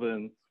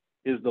Sylvan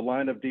is the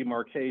line of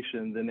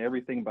demarcation, then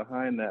everything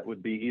behind that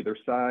would be either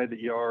side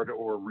yard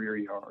or rear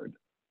yard.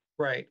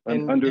 Right.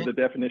 Under the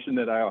definition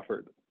that I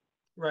offered.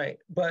 Right.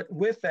 But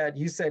with that,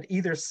 you said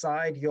either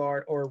side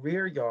yard or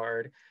rear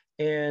yard.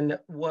 And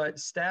what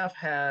staff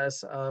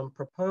has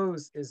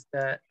proposed is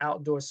that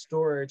outdoor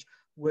storage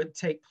would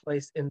take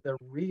place in the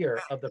rear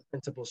of the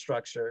principal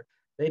structure.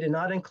 They did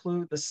not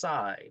include the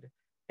side.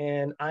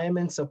 And I am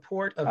in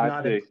support of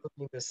not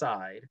including the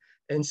side.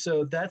 And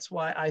so that's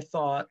why I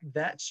thought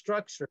that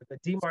structure, the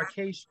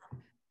demarcation,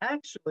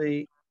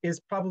 actually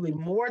is probably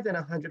more than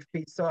 100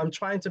 feet. So I'm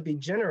trying to be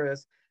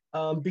generous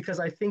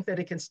because I think that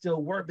it can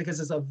still work because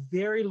it's a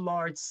very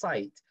large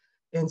site.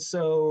 And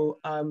so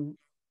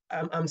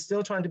I'm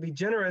still trying to be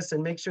generous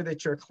and make sure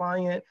that your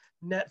client,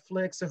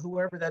 Netflix, or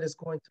whoever that is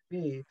going to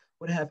be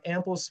would have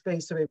ample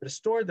space to be able to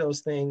store those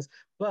things.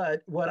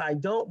 But what I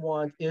don't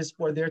want is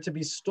for there to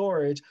be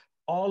storage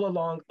all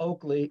along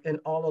Oakley and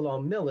all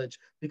along Millage,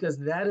 because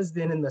that is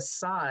then in the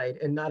side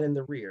and not in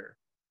the rear.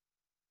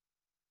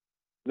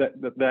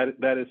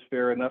 That is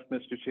fair enough,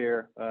 Mr.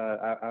 Chair.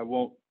 I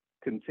won't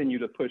continue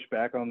to push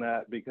back on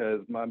that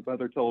because my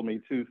mother told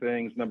me two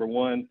things. Number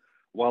one,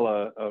 while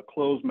a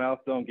closed mouth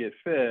don't get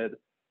fed,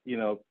 you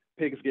know,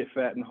 pigs get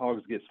fat and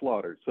hogs get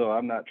slaughtered. So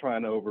I'm not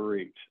trying to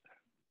overreach.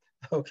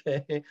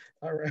 Okay,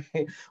 all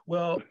right.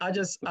 Well, I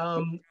just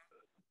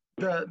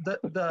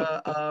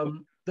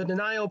the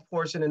denial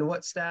portion and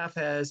what staff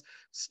has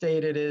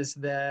stated is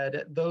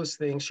that those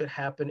things should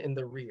happen in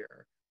the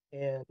rear,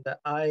 and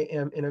I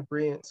am in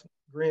agreement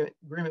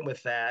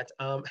with that.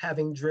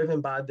 Having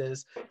driven by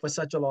this for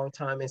such a long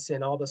time and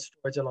seeing all the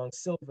storage along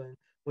Sylvan,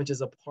 which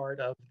is a part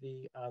of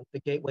the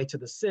gateway to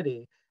the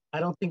city, I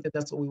don't think that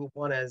that's what we would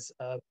want as,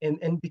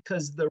 and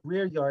because the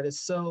rear yard is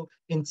so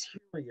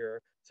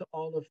interior to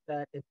all of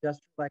that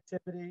industrial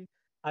activity,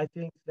 I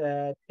think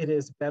that it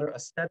is better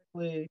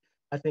aesthetically.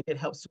 I think it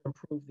helps to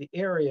improve the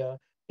area.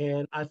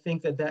 And I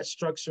think that that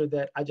structure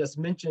that I just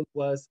mentioned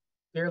was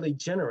fairly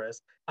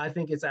generous. I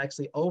think it's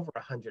actually over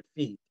 100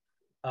 feet.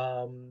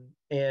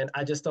 And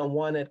I just don't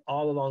want it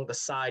all along the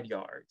side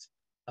yards.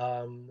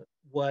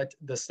 What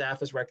the staff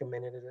has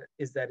recommended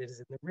is that it is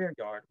in the rear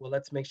yard. Well,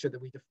 let's make sure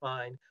that we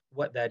define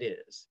what that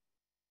is.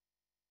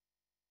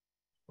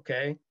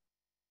 Okay.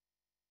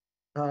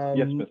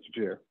 Yes, Mr.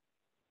 Chair.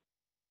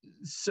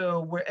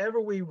 So wherever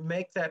we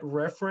make that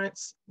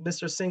reference,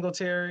 Mr.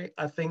 Singletary,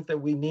 I think that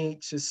we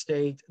need to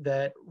state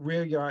that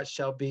rear yard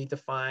shall be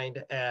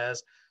defined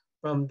as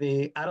from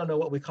the, I don't know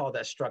what we call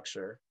that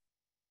structure,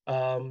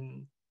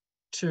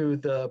 to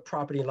the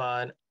property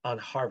line on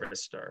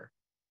Harvester.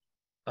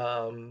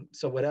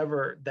 So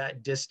whatever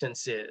that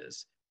distance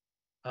is,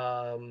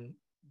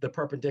 the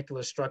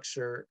perpendicular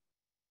structure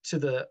to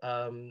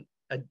the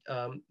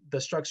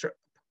structure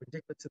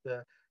perpendicular to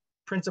the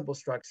principal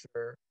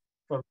structure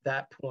from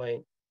that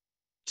point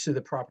to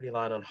the property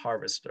line on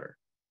Harvester.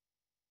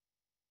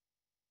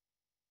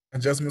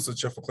 And just, Mr.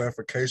 Chair, for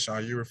clarification,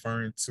 are you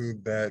referring to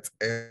that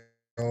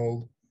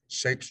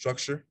L-shaped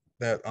structure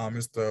that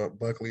Mr.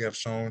 Buckley have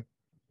shown.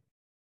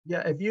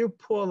 Yeah, if you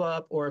pull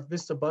up, or if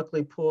Mr.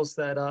 Buckley pulls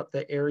that up,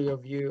 the area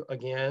view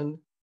again.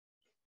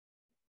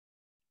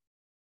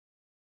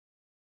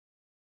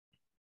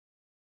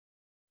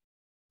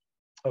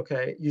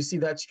 Okay, you see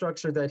that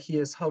structure that he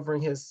is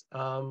hovering his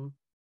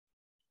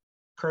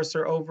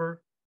cursor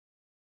over?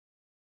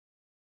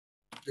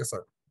 Yes,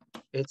 sir.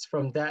 It's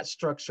from that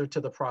structure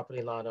to the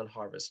property line on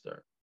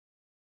Harvester.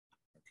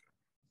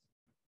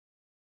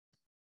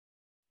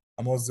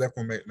 I'm most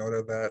definitely make note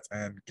of that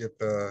and get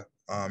the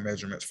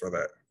measurements for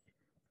that.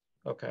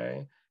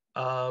 Okay.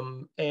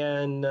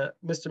 And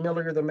Mr.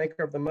 Miller, you're the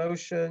maker of the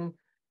motion,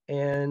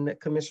 and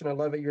Commissioner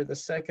Lovett, you're the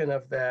second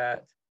of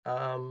that.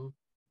 Do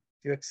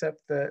you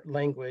accept the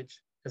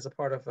language as a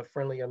part of a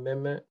friendly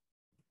amendment?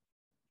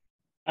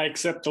 I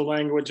accept the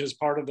language as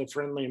part of the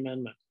friendly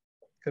amendment.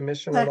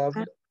 Commissioner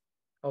Lovett?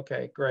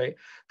 Okay, great.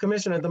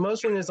 Commissioner, the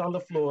motion is on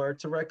the floor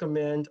to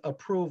recommend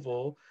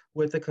approval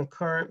with the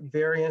concurrent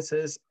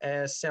variances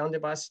as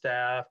sounded by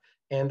staff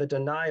and the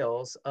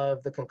denials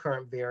of the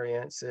concurrent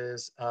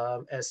variances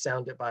as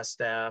sounded by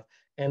staff,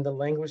 and the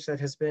language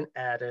that has been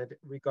added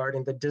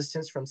regarding the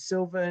distance from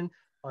Sylvan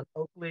on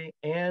Oakley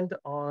and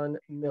on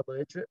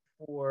Millage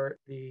for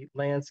the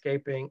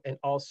landscaping, and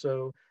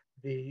also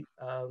the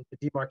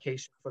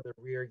demarcation for the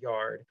rear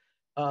yard.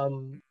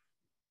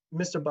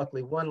 Mr.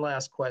 Buckley, one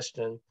last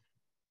question.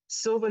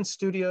 Sylvan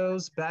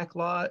Studios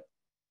backlot,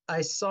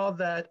 I saw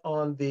that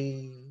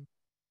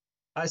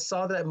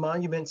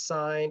monument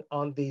sign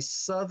on the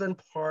southern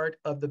part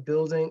of the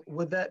building.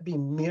 Would that be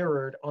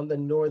mirrored on the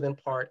northern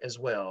part as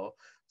well,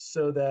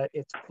 so that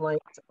it's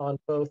flanked on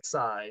both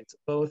sides,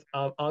 both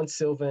on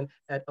Sylvan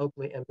at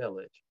Oakley and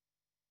Village?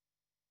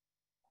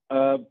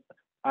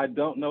 I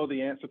don't know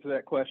the answer to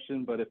that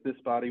question, but if this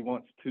body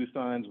wants two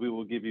signs, we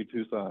will give you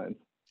two signs.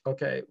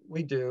 Okay,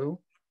 we do.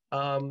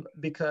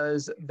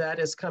 Because that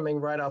is coming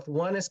right off.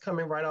 One is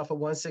coming right off of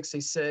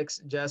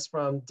 166, just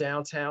from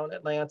downtown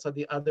Atlanta.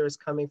 The other is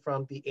coming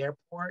from the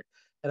airport.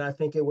 And I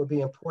think it would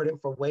be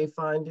important for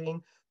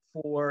wayfinding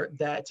for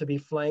that to be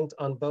flanked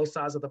on both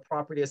sides of the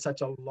property. It's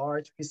such a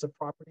large piece of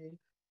property.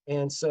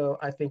 And so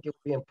I think it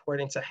would be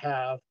important to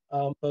have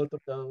both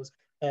of those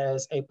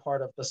as a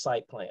part of the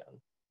site plan.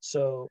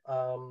 So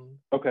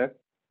okay,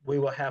 we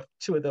will have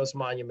two of those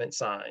monument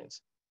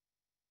signs.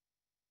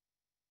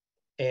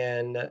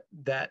 And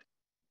that,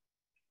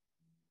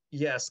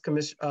 yes,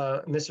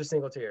 Mr.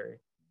 Singletary.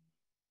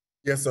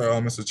 Yes, sir,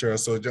 Mr. Chair.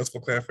 So just for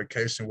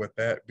clarification, would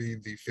that be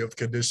the fifth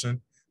condition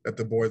that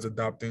the board is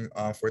adopting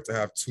for it to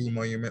have two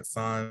monument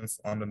signs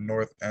on the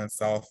north and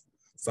south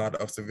side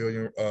of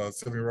Civilian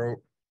Road?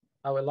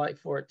 I would like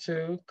for it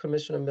to.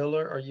 Commissioner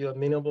Miller, are you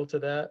amenable to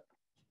that?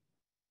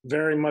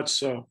 Very much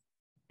so.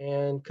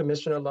 And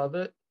Commissioner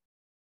Lovett?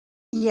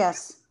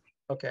 Yes.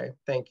 Okay,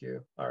 thank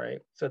you. All right,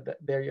 so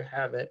there you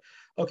have it.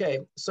 Okay,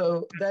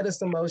 so that is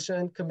the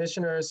motion.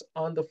 Commissioners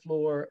on the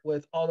floor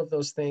with all of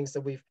those things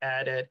that we've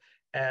added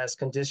as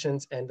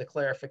conditions and the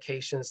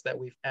clarifications that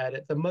we've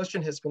added. The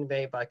motion has been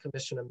made by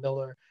Commissioner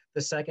Miller.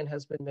 The second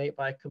has been made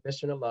by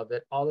Commissioner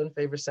Lovett. All in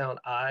favor sound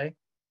aye.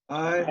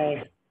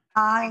 Aye.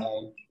 Aye.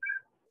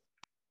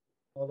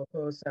 All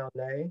opposed sound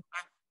nay.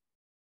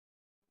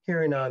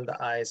 Hearing none, the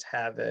ayes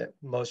have it.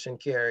 Motion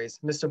carries.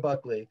 Mr.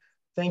 Buckley,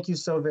 thank you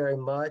so very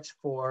much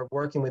for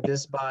working with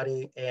this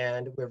body,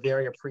 and we're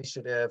very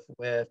appreciative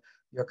with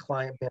your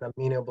client being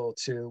amenable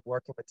to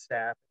working with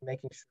staff,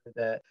 making sure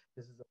that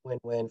this is a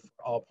win-win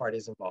for all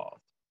parties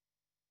involved.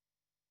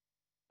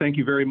 Thank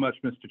you very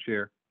much, Mr.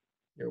 Chair.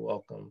 You're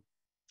welcome.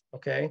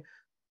 Okay,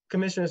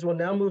 commissioners, we'll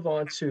now move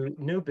on to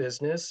new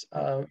business.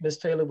 Ms.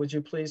 Taylor, would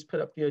you please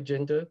put up the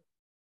agenda?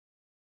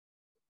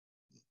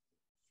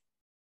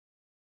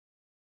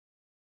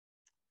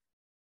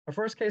 Our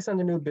first case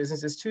under new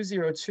business is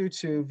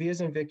 2022 V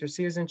as in Victor,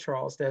 C as in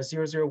Charles,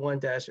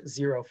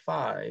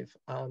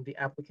 -001-05. The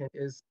applicant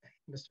is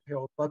Mr.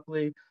 Harold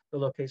Buckley. The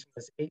location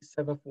is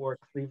 874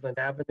 Cleveland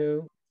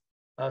Avenue.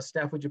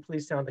 Staff, would you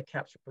please sound the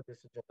capture for this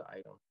agenda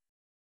item?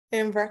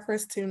 In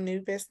reference to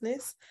new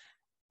business,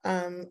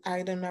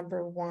 item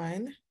number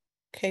 1,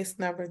 case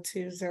number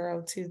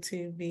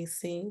 2022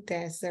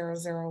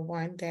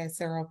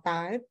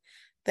 VC-001-05.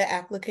 The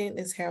applicant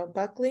is Harold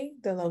Buckley.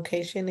 The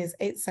location is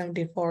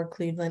 874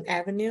 Cleveland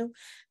Avenue.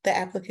 The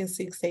applicant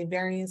seeks a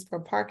variance for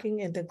parking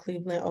in the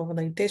Cleveland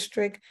Overlay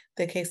District.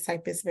 The case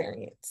type is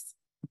variance.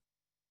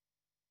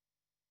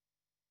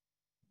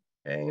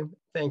 Okay,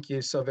 thank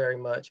you so very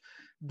much.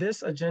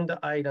 This agenda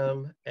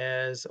item,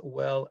 as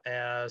well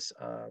as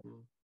I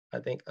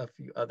think a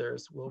few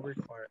others, will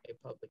require a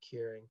public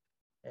hearing.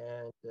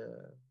 And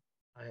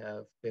I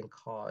have been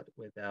caught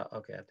without,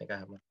 okay, I think I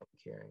have my public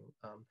hearing.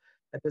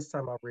 At this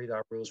time, I'll read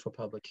our rules for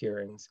public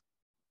hearings.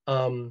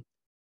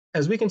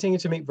 As we continue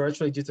to meet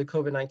virtually due to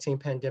COVID-19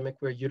 pandemic,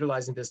 we're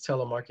utilizing this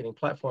telemarketing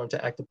platform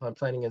to act upon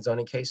planning and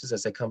zoning cases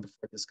as they come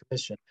before this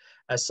commission.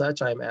 As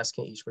such, I am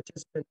asking each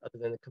participant, other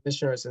than the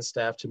commissioners and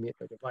staff, to mute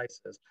their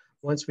devices.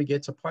 Once we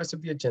get to parts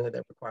of the agenda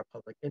that require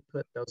public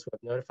input, those who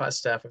have notified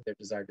staff of their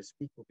desire to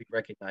speak will be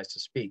recognized to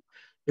speak.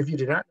 If you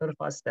do not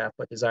notify staff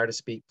but desire to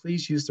speak,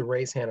 please use the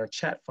raise hand or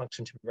chat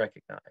function to be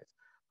recognized.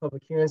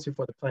 Public hearings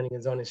before the Planning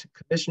and Zoning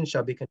Commission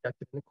shall be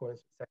conducted in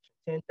accordance with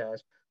Section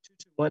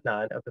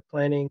 10-2219 of the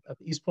Planning of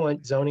East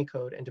Point Zoning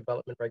Code and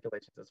Development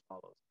Regulations as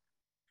follows.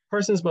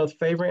 Persons both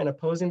favoring and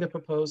opposing the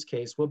proposed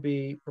case will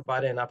be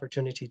provided an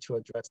opportunity to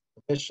address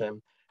the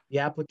commission. The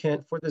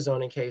applicant for the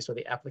zoning case or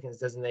the applicant's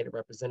designated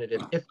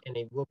representative, if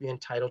any, will be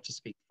entitled to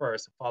speak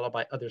first, followed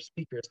by other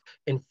speakers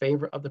in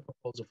favor of the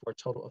proposal for a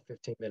total of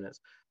 15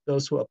 minutes.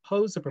 Those who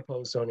oppose the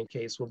proposed zoning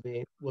case will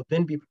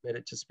then be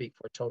permitted to speak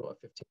for a total of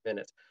 15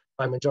 minutes.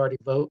 By majority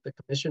vote, the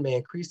commission may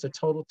increase the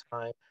total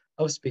time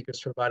of speakers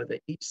provided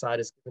that each side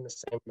is given the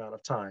same amount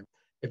of time.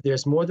 If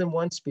there's more than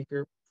one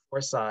speaker for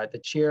a side, the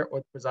chair or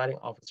the presiding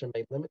officer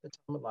may limit the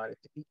time allotted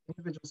to each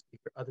individual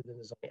speaker other than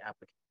the zoning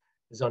applicant.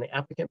 The zoning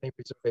applicant may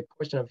reserve a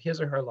portion of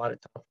his or her allotted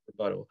time for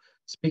rebuttal.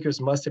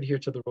 Speakers must adhere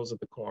to the rules of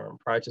the quorum.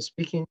 Prior to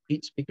speaking,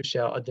 each speaker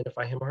shall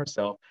identify him or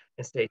herself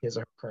and state his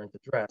or her current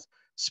address.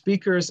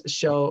 Speakers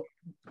shall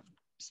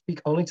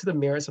speak only to the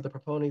merits of the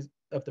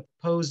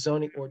proposed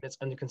zoning ordinance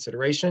under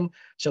consideration,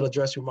 shall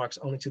address remarks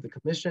only to the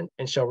commission,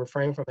 and shall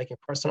refrain from making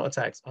personal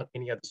attacks on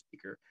any other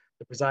speaker.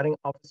 The presiding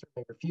officer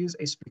may refuse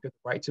a speaker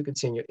the right to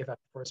continue if,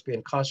 after first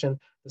being cautioned,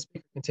 the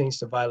speaker continues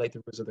to violate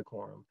the rules of the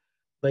quorum.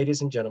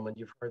 Ladies and gentlemen,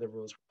 you've heard the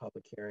rules for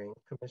public hearing.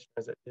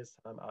 Commissioners, at this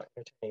time, I'll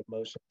entertain a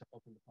motion to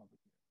open the public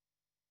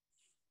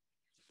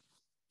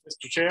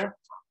Mr. Chair,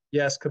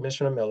 Yes,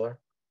 Commissioner Miller.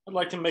 I'd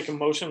like to make a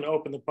motion to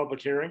open the public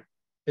hearing.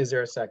 Is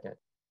there a second?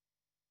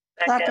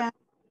 Second.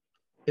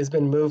 It's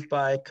been moved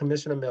by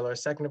Commissioner Miller,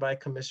 seconded by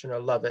Commissioner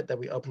Lovett, that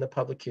we open the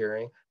public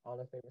hearing. All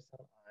in favor,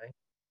 sound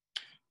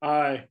aye.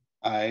 Aye.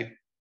 Aye.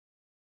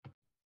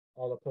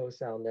 All opposed,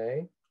 sound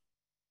nay.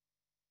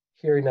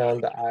 Hearing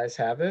none, the ayes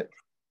have it.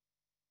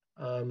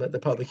 The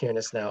public hearing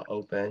is now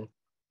open.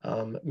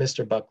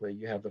 Mr. Buckley,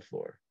 you have the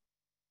floor.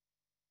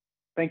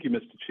 Thank you,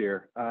 Mr.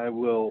 Chair. I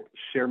will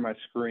share my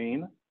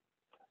screen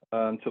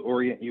to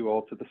orient you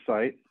all to the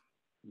site.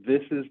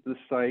 This is the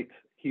site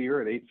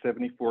here at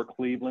 874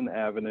 Cleveland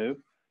Avenue.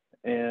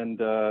 And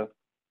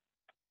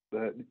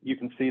you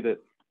can see that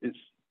it's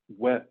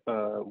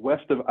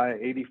west of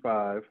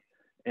I-85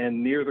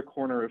 and near the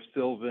corner of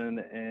Sylvan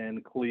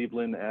and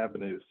Cleveland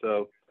Avenue.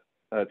 So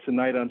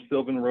tonight on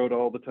Sylvan Road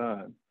all the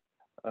time.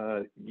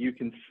 You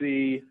can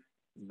see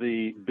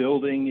the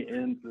building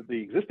in the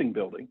existing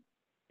building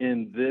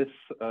in this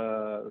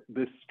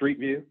this street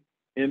view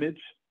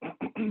image.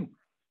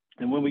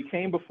 And when we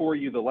came before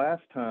you the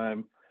last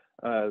time,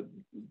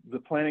 the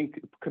Planning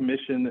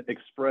Commission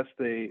expressed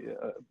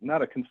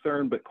not a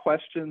concern, but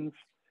questions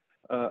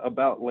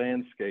about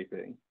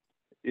landscaping.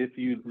 If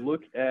you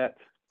look at,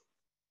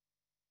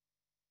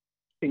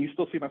 can you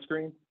still see my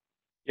screen?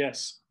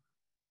 Yes.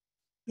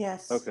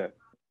 Yes. Okay.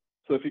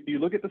 So if you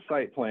look at the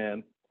site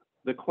plan,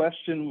 the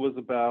question was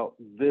about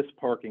this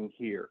parking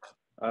here.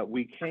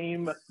 We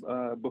came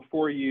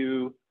before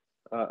you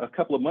a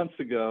couple of months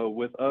ago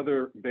with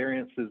other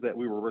variances that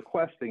we were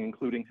requesting,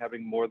 including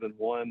having more than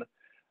one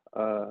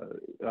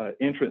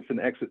entrance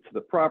and exit to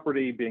the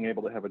property, being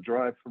able to have a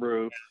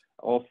drive-through,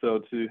 also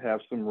to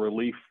have some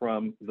relief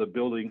from the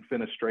building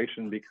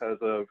fenestration because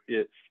of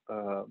its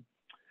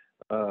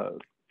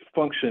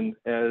function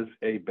as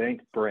a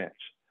bank branch.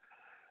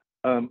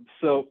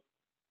 So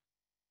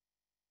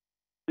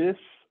this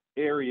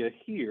area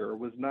here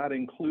was not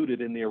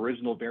included in the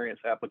original variance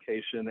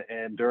application,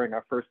 and during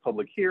our first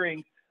public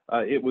hearing,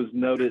 it was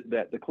noted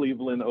that the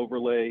Cleveland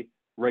overlay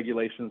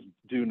regulations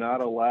do not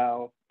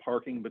allow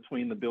parking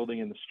between the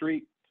building and the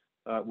street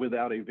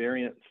without a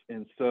variance,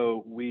 and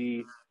so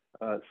we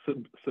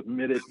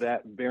submitted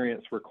that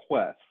variance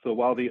request. So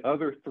while the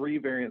other three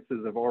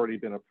variances have already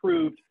been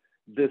approved,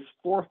 this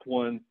fourth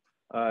one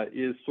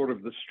is sort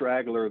of the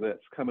straggler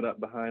that's coming up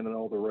behind and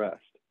all the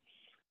rest.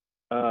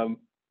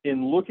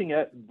 In looking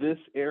at this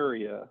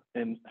area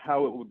and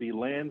how it would be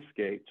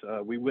landscaped,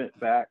 we went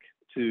back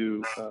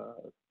to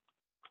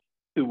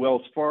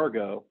Wells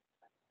Fargo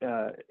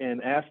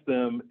and asked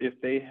them if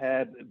they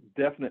had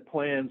definite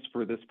plans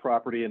for this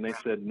property, and they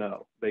said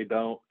no, they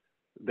don't.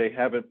 They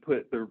haven't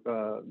put the,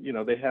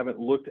 they haven't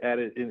looked at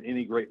it in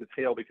any great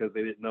detail because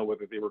they didn't know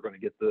whether they were going to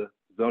get the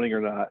zoning or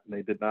not, and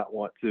they did not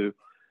want to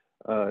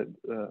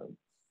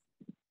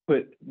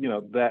put,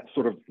 that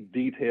sort of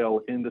detail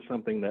into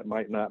something that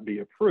might not be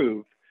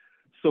approved.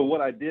 So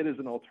what I did as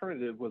an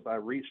alternative was I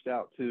reached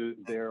out to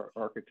their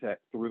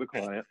architect through the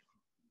client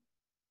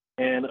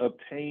and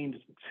obtained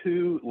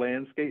two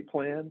landscape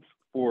plans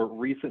for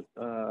recent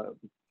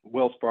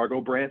Wells Fargo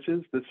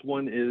branches. This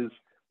one is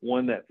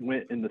one that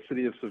went in the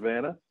city of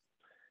Savannah.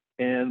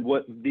 And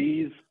what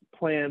these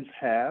plans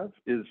have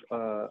is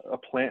a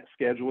plant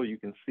schedule. You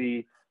can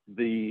see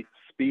the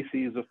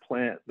species of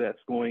plant that's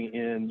going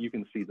in. You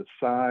can see the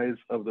size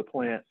of the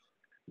plant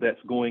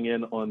that's going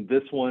in on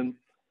this one.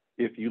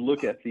 If you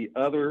look at the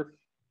other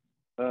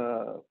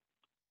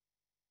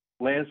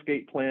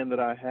landscape plan that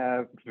I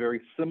have,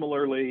 very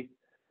similarly,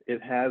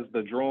 it has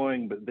the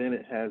drawing, but then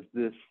it has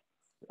this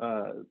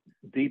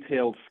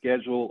detailed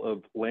schedule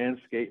of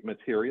landscape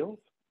materials,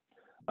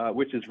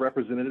 which is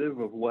representative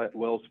of what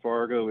Wells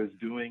Fargo is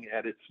doing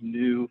at its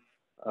new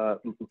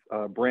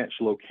branch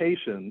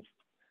locations.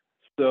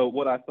 So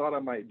what I thought I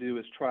might do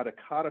is try to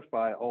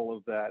codify all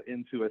of that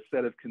into a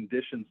set of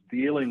conditions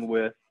dealing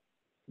with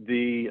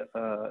the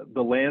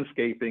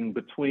landscaping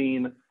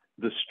between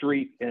the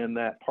street and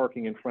that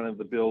parking in front of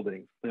the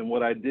building. And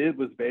what I did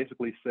was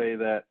basically say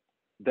that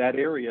that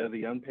area,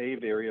 the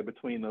unpaved area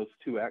between those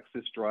two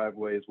access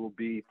driveways, will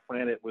be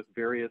planted with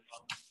various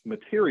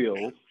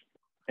materials,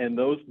 and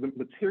those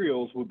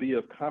materials will be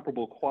of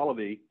comparable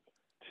quality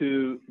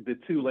to the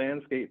two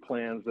landscape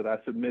plans that I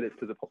submitted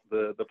to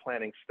the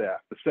planning staff.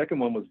 The second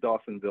one was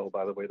Dawsonville,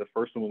 by the way. The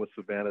first one was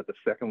Savannah. The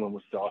second one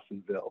was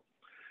Dawsonville.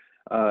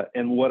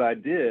 And what I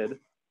did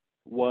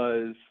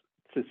was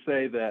to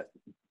say that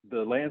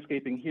the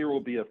landscaping here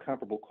will be of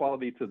comparable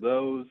quality to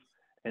those.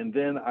 And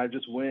then I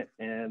just went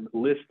and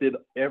listed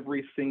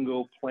every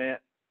single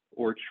plant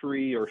or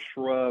tree or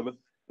shrub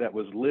that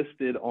was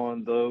listed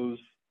on those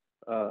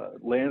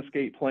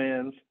landscape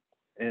plans,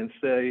 and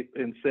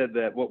said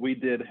that what we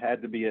did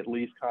had to be at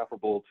least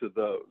comparable to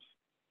those.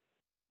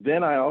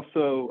 Then I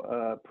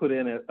also put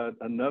in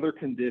another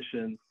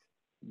condition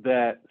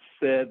that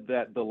said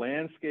that the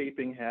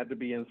landscaping had to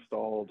be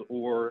installed,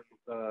 or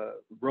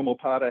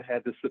Romapata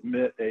had to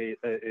submit a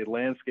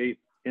landscape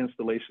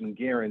installation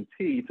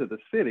guarantee to the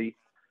city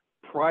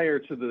prior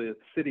to the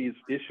city's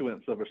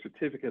issuance of a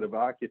certificate of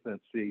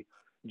occupancy,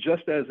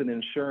 just as an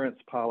insurance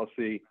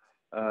policy,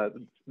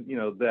 you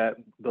know, that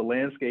the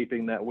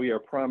landscaping that we are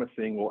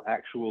promising will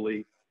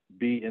actually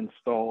be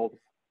installed.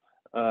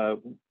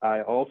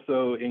 I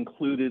also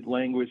included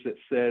language that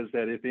says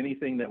that if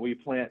anything that we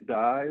plant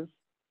dies,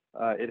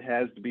 it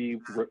has to be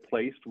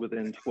replaced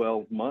within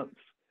 12 months.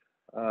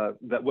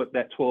 That what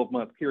that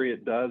 12-month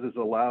period does is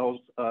allows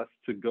us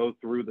to go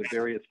through the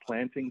various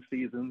planting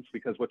seasons,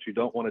 because what you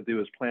don't want to do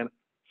is plant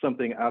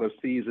something out of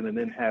season and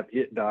then have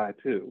it die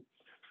too.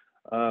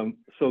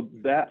 So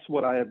that's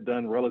what I have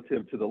done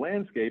relative to the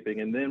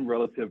landscaping, and then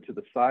relative to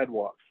the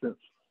sidewalks, since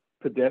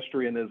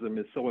pedestrianism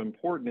is so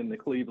important in the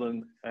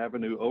Cleveland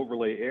Avenue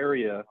overlay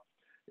area,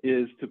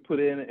 is to put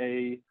in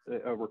a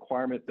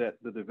requirement that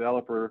the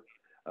developer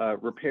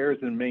repairs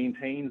and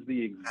maintains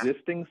the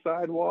existing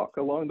sidewalk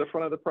along the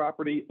front of the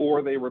property,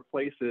 or they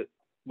replace it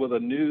with a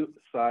new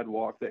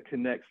sidewalk that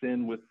connects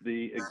in with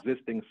the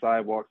existing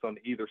sidewalks on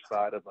either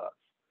side of us.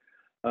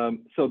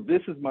 So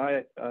this is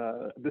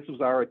this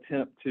was our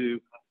attempt to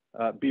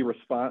be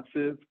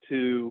responsive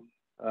to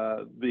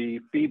the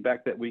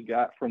feedback that we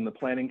got from the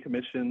Planning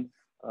Commission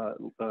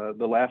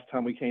the last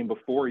time we came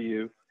before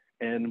you,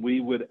 and we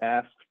would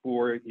ask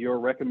for your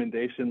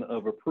recommendation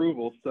of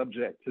approval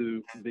subject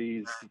to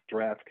these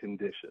draft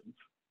conditions.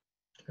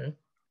 Okay.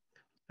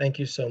 Thank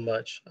you so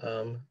much,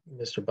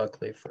 Mr.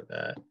 Buckley, for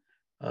that.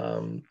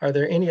 Are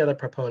there any other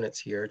proponents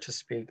here to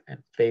speak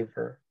in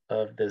favor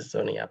of this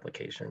zoning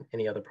application?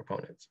 Any other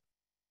proponents?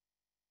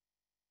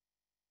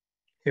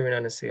 Hearing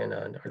none and seeing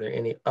none, are there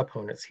any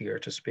opponents here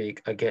to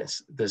speak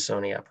against the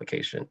zoning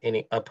application?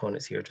 Any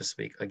opponents here to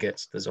speak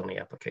against the zoning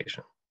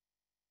application?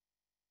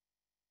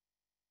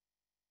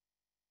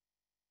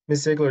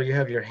 Ms. Ziegler, you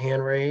have your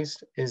hand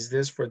raised. Is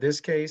this for this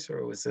case,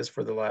 or was this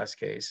for the last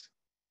case?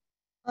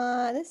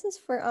 This is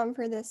for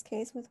this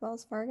case with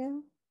Wells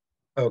Fargo.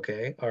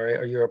 Okay, all right.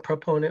 Are you a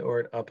proponent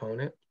or an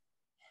opponent?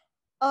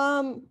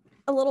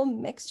 A little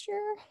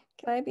mixture.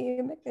 Can I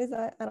be? Is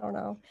that? I don't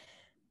know.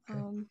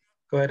 Okay.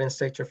 Go ahead and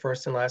state your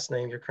first and last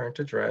name, your current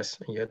address,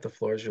 and yet the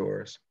floor is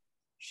yours.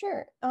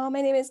 Sure. My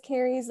name is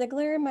Carrie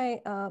Ziegler.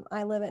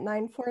 I live at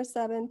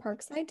 947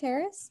 Parkside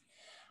Terrace.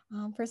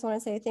 First, I want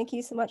to say thank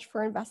you so much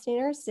for investing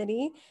in our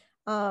city.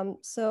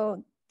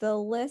 So the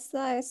list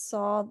that I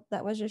saw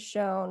that was just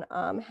shown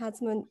had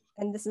some,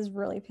 and this is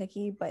really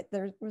picky, but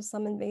there was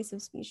some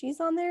invasive species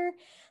on there.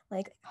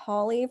 Like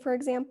holly, for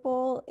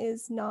example,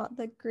 is not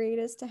the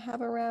greatest to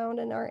have around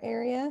in our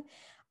area.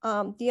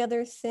 The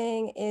other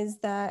thing is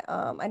that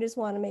I just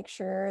want to make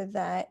sure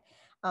that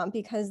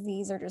because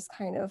these are just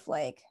kind of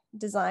like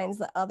designs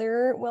that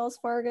other Wells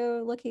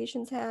Fargo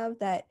locations have,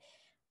 that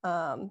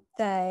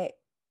that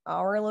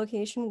our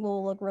location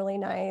will look really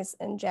nice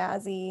and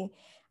jazzy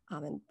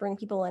and bring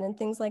people in and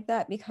things like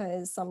that,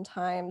 because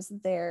sometimes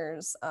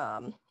there's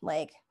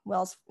like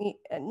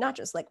not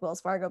just like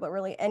Wells Fargo, but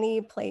really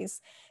any place,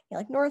 you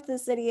know, like north of the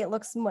city, it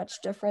looks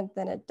much different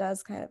than it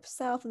does kind of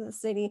south of the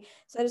city.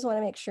 So I just want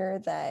to make sure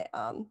that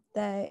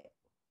that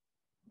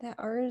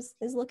ours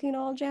is looking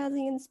all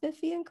jazzy and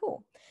spiffy and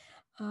cool.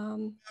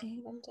 So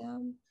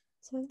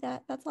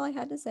that's all I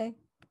had to say.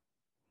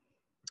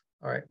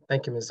 All right,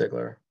 thank you, Ms.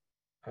 Ziegler.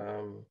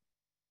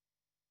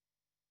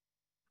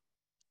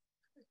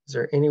 Is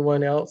there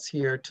anyone else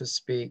here to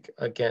speak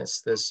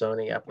against this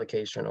zoning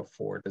application or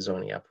for the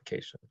zoning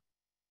application?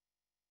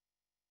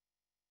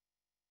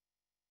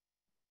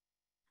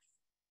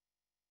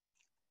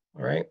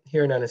 All right,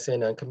 hearing none and seeing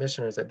none,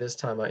 commissioners, at this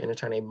time, I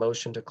entertain a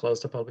motion to close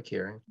the public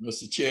hearing.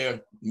 Mr. Chair,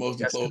 motion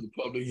to Yes, close the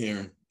public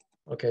hearing.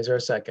 Okay, is there a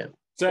second?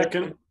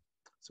 Second.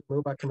 So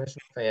moved by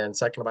Commissioner Fan,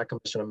 seconded by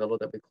Commissioner Miller,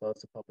 that we close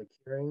the public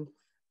hearing.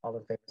 All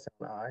in favor,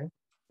 sound aye.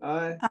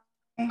 Aye.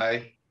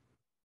 Aye.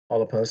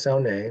 All opposed,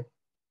 sound nay.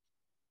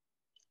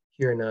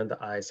 Hearing none, the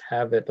ayes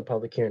have it. The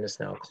public hearing is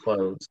now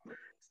closed.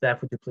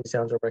 Staff, would you please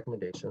sound your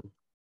recommendation?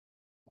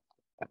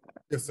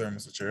 Yes, sir,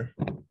 Mr. Chair.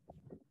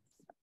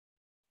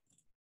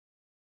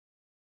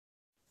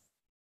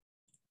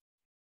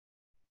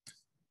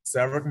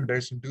 Staff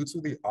recommendation, due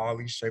to the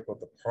oddly shape of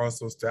the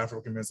parcel, staff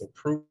recommends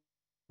approval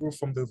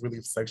from the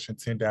relief section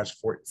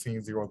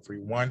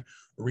 10-14031,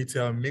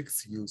 retail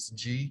mixed use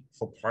G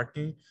for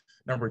parking.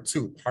 Number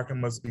 2, parking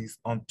must be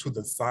on to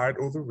the side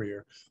or the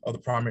rear of the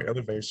primary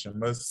elevation,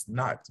 must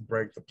not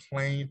break the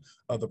plane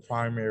of the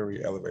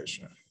primary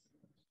elevation.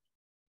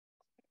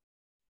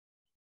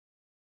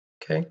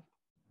 Okay,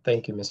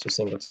 thank you, Mr.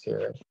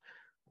 Singletary.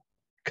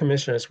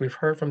 Commissioners, we've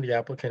heard from the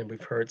applicant,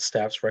 we've heard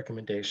staff's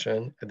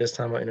recommendation. At this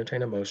time, I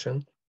entertain a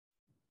motion.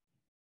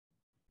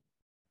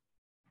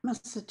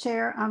 Mr.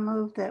 Chair, I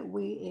move that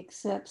we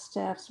accept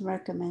staff's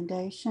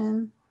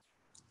recommendation.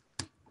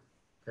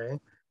 Okay,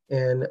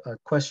 and a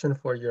question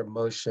for your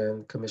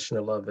motion,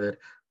 Commissioner Lovett.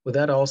 Would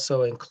that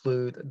also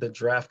include the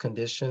draft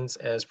conditions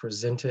as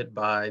presented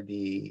by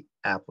the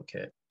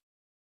applicant?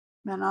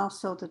 And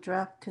also the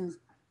draft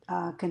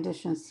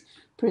conditions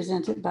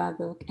presented by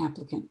the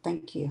applicant.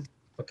 Thank you.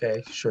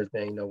 Okay, sure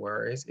thing, no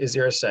worries. Is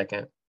there a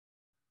second?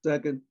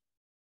 Second.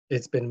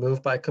 It's been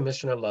moved by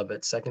Commissioner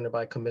Lovett, seconded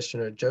by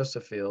Commissioner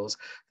Joseph Fields,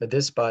 that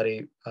this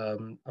body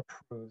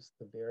approves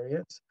the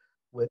variance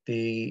with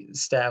the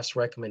staff's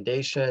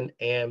recommendation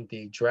and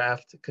the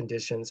draft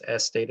conditions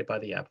as stated by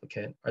the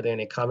applicant. Are there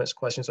any comments,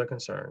 questions, or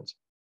concerns?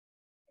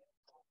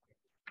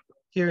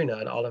 Hearing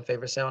none, all in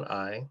favor sound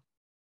aye.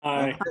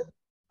 Aye.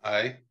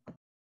 Aye.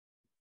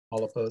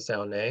 All opposed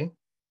sound nay.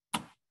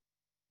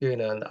 Hearing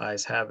none, the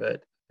ayes have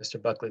it. Mr.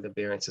 Buckley, the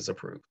variance is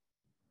approved.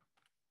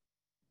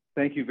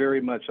 Thank you very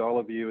much, all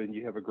of you, and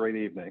you have a great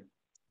evening.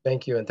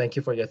 Thank you, and thank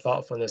you for your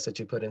thoughtfulness that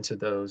you put into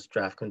those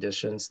draft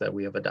conditions that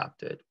we have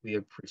adopted. We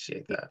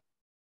appreciate that.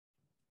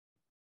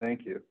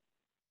 Thank you.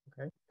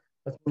 Okay,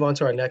 let's move on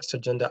to our next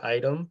agenda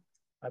item.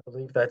 I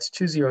believe that's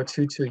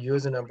 2022U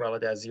as an umbrella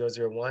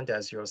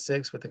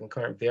 -001-06 with the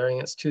concurrent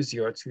variance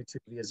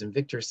 2022V as in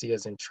Victor, C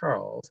as in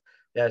Charles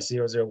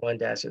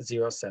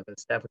 -001-07.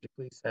 Staff, would you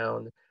please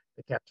sound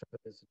the caption for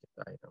this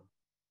agenda item?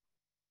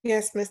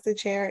 Yes, Mr.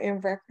 Chair, in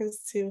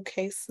reference to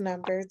case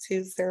number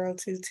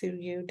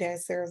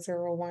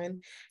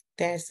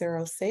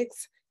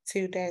 2022U-001-06,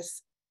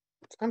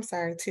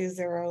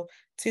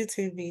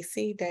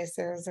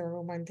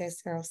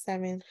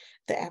 2022VC-001-07,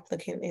 the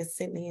applicant is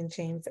Sydney and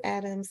James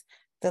Adams.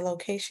 The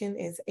location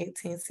is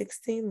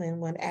 1860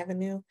 Linwood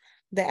Avenue.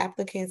 The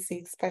applicant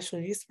seeks special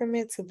use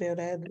permit to build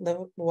a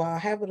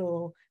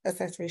habitable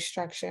accessory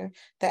structure.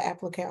 The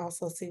applicant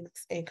also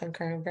seeks a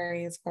concurrent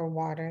variance for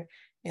water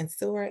and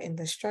sewer in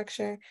the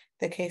structure.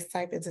 The case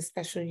type is a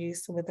special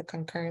use with a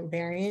concurrent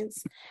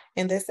variance.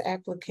 And this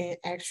applicant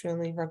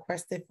actually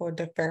requested for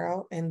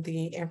deferral, and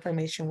the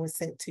information was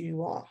sent to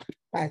you all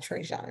by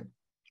Trajan.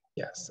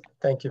 Yes,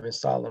 thank you, Ms.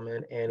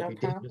 Solomon. And No we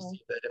problem. did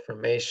receive that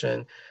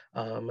information.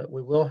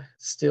 We will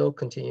still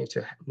continue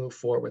to move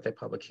forward with a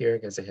public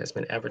hearing as it has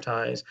been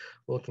advertised.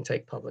 We can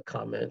take public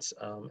comments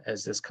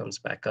as this comes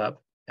back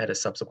up at a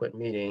subsequent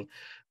meeting.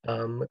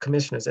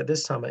 Commissioners, at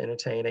this time, I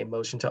entertain a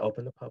motion to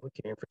open the public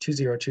hearing for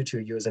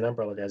 2022U as an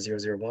umbrella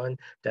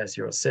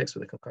 -001-06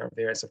 with a concurrent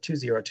variance of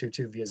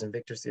 2022V as in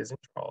Victor, C as in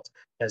Charles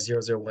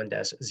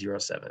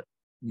 -001-07.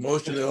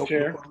 Motion to open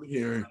Chair. the public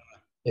hearing.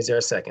 Is there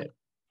a second?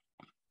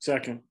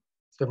 Second.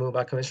 It's been moved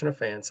by Commissioner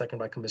Fan, second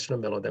by Commissioner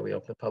Miller, that we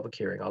open the public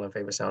hearing. All in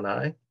favor sound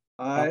aye.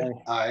 Aye.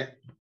 Aye.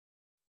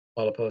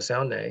 All opposed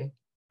sound nay.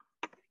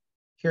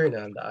 Hearing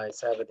none, the ayes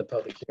have it. The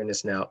public hearing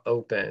is now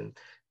open.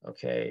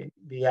 Okay,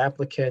 the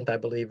applicant, I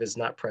believe, is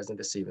not present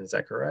this evening. Is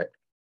that correct?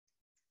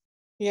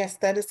 Yes,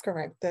 that is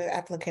correct. The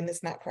applicant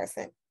is not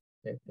present.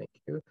 Okay, thank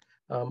you.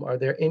 Are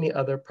there any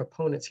other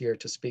proponents here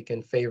to speak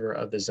in favor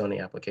of the zoning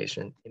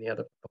application? Any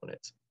other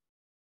proponents?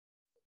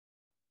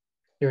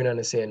 Hearing none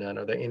and seeing none,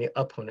 are there any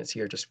opponents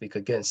here to speak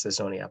against the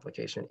zoning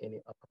application?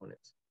 Any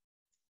opponents?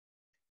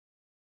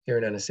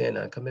 Hearing none and seeing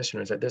none,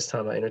 commissioners, at this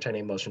time, I entertain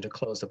a motion to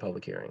close the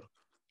public hearing.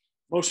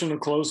 Motion to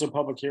close the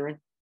public hearing.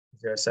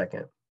 Is there a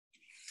second?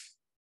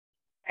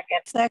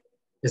 Second.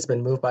 It's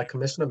been moved by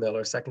Commissioner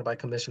Miller, seconded by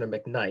Commissioner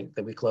McKnight,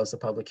 that we close the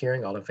public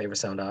hearing. All in favor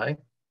sound aye.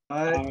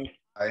 Aye.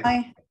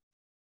 Aye.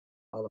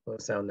 All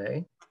opposed sound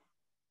nay.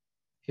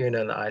 Hearing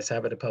none, the ayes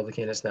have it. The public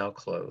hearing is now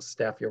closed.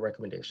 Staff, your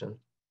recommendation.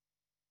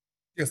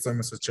 Yes, sir,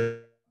 Mr.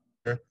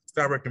 Chair.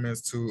 Staff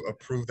recommends to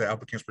approve the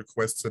applicant's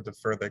request to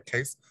defer their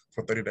case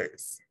for 30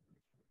 days.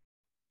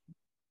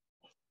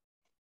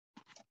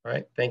 All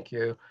right, thank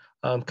you.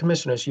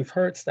 Commissioners, you've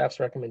heard staff's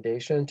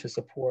recommendation to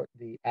support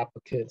the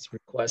applicant's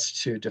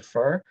request to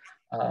defer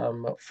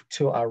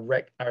to our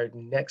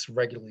next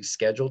regularly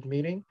scheduled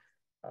meeting.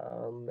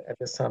 At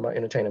this time, I'll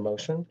entertain a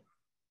motion.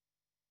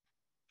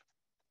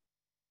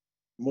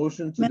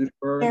 Motion to Mr.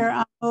 defer. Chair,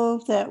 I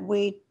move that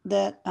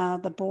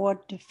the board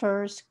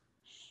defers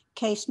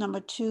case number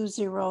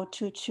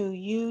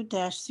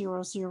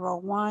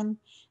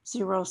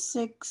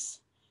 2022U-00106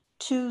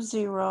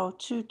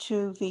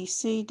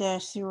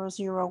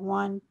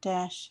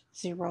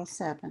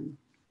 2022VC-001-07.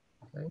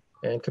 Okay.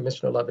 And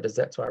Commissioner Lovett, is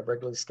that to our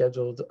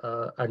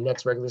our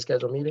next regularly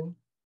scheduled meeting?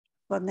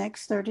 For the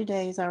next 30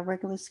 days, our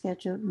regularly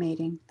scheduled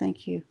meeting.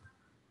 Thank you.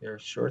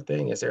 Sure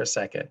thing. Is there a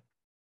second?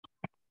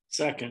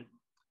 Second.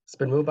 It's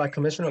been moved by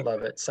Commissioner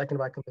Lovett, seconded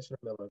by Commissioner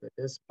Miller, that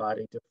this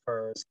body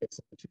defers case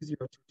number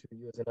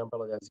 2022 as an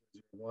umbrella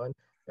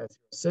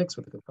 -001-06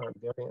 with the concurrent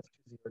variance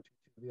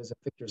 2022 as in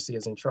Victor, C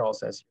as in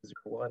Charles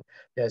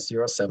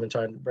 -001-07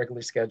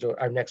 to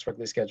our next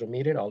regularly scheduled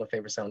meeting. All in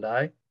favor sound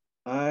aye.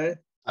 Aye.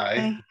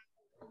 Aye.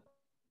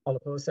 All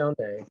opposed sound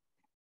nay.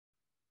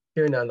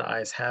 Hearing none, the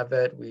ayes have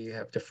it. We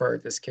have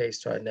deferred this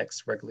case to our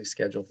next regularly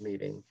scheduled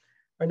meeting.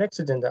 Our next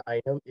agenda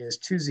item is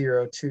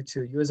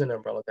 2022U as an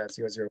umbrella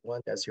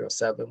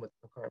 -001-07 with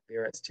concurrent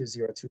variance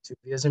 2022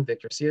 V as in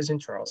Victor, C as in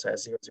Charles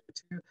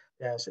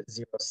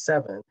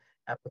 -002-07.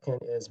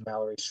 Applicant is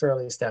Mallory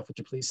Shirley. Staff, would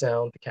you please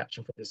sound the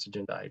caption for this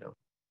agenda item?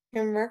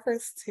 In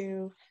reference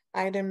to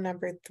item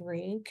number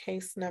 3,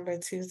 case number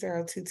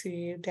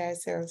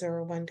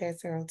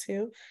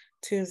 2022U-001-02,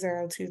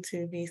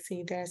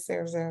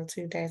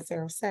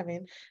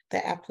 2022VC-002-07,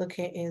 the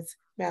applicant is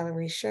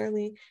Mallory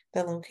Shirley.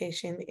 The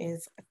location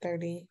is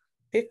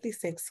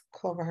 3056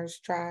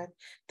 Cloverhurst Drive.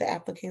 The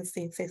applicant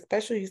seeks a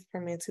special use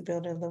permit to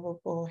build a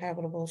livable,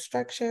 habitable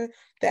structure.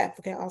 The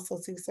applicant also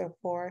seeks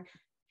for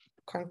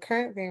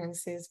concurrent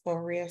variances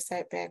for rear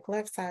setback,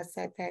 left side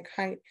setback,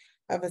 height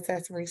of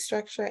accessory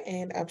structure,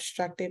 and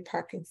obstructed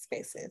parking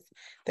spaces.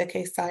 The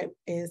case type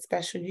is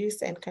special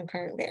use and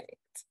concurrent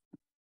variance.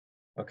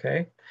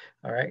 Okay,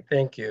 all right,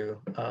 thank you.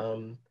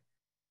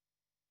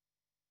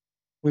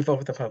 We've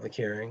opened the public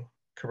hearing,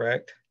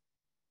 correct?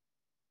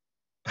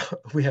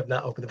 We have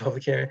not opened the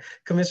public hearing.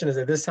 Commissioners,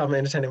 at this time, I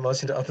entertain a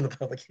motion to open the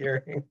public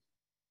hearing.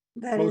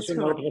 Motion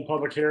to open the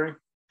public hearing.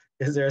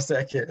 Is there a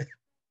second?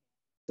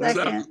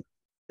 Second.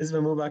 It's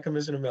been moved by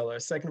Commissioner Miller,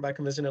 seconded by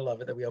Commissioner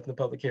Lovett, that we open the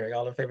public hearing.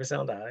 All in favor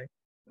sound aye.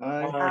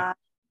 Aye.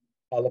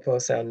 All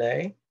opposed sound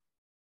nay.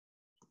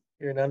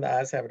 Hearing none, the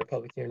ayes have it. The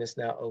public hearing is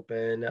now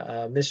open.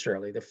 Ms.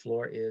 Shirley, the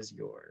floor is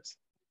yours.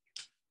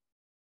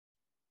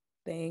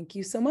 Thank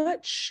you so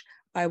much.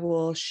 I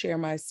will share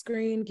my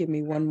screen. Give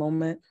me one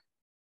moment.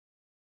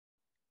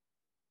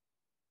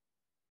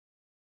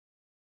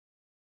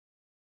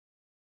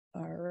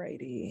 All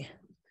righty.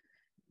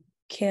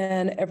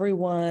 Can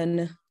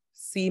everyone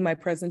see my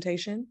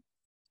presentation?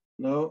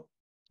 No.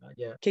 Not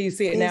yet. Can you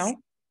see it now?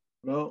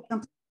 No.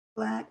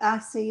 Black, I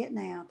see it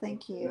now.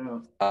 Thank you.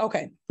 No.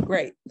 Okay,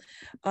 great.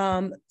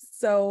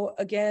 So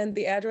again,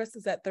 the address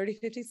is at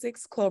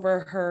 3056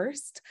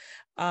 Cloverhurst.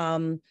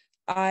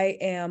 I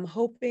am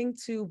hoping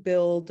to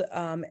build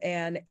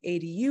an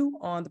ADU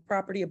on the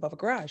property above a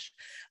garage.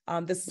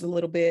 This is a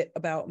little bit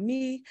about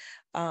me.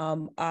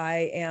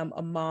 I am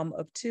a mom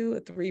of 2,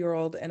 a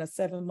 3-year-old and a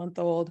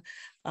 7-month-old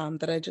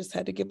that I just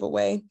had to give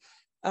away.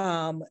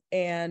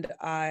 And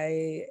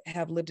I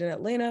have lived in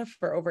Atlanta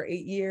for over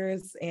 8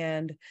 years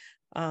and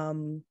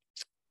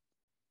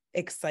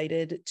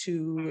excited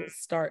to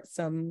start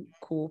some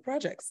cool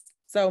projects.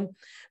 So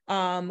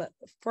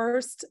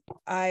first,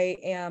 I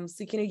am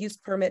seeking a use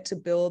permit to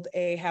build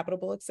a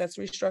habitable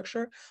accessory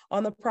structure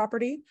on the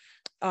property.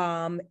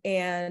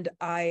 And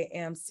I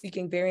am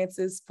seeking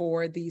variances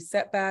for the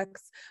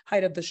setbacks,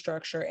 height of the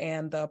structure,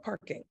 and the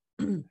parking.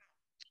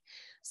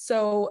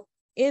 So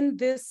in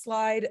this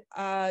slide,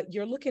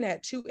 you're looking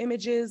at 2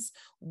 images,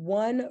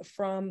 one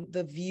from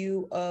the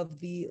view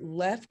of the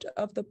left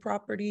of the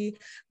property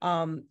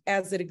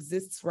as it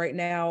exists right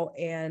now,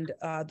 and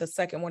the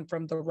second one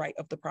from the right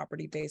of the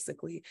property,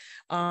 basically.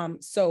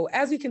 So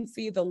as you can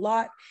see, the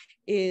lot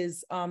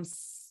is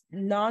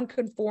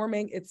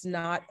non-conforming. It's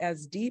not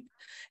as deep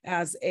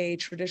as a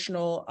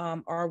traditional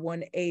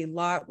R1A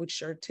lot,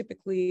 which are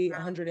typically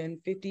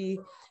 150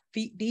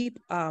 feet deep.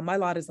 My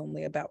lot is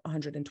only about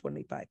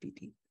 125 feet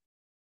deep.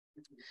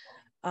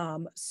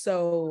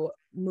 So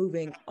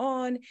moving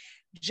on,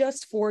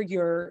 just for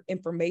your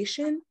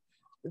information,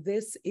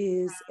 this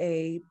is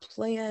a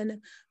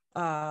plan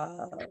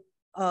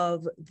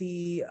of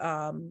the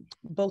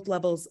both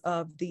levels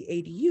of the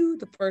ADU,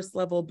 the first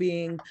level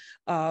being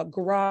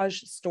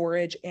garage,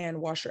 storage,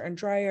 and washer and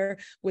dryer,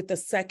 with the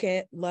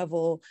second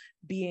level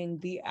being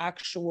the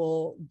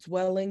actual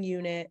dwelling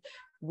unit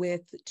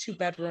with 2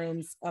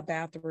 bedrooms, a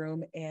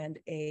bathroom, and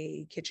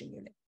a kitchen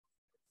unit.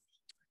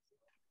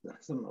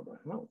 That's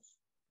another house.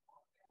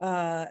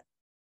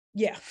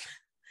 Yeah,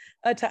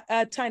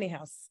 a tiny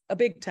house, a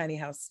big tiny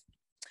house.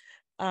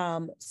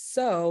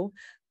 So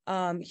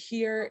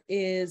here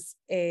is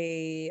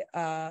a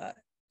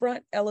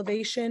front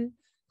elevation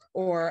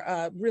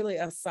or really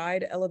a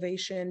side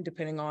elevation,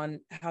 depending on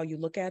how you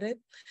look at it,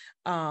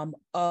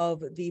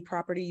 of the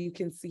property. You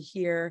can see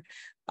here,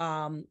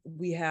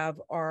 we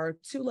have our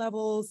 2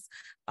 levels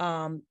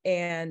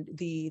and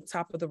the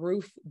top of the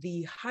roof.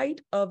 The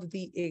height of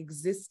the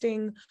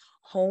existing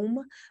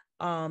home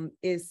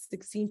is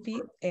 16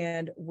 feet,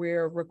 and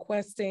we're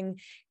requesting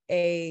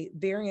a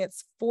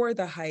variance for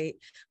the height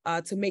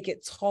to make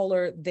it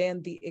taller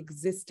than the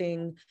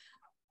existing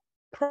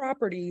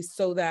property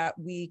so that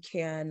we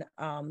can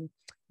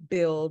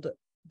build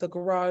the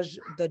garage,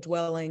 the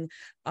dwelling,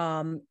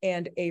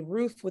 and a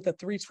roof with a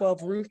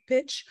 312 roof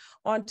pitch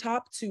on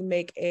top to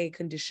make a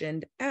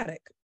conditioned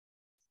attic.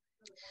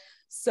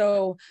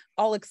 So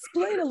I'll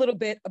explain a little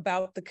bit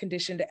about the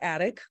conditioned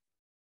attic.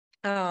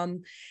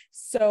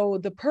 So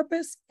the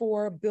purpose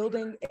for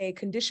building a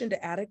conditioned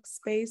attic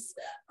space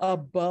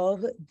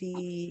above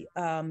the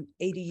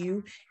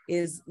ADU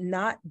is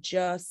not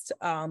just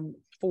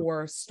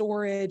for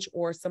storage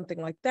or something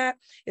like that.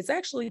 It's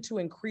actually to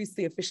increase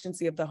the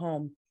efficiency of the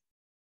home.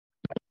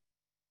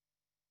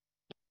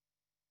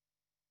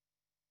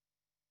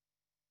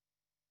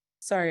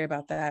 Sorry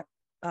about that.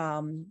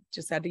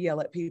 Just had to yell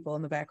at people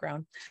in the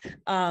background.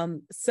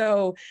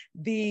 So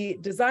the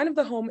design of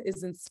the home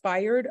is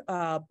inspired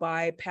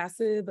by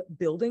passive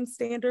building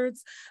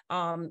standards,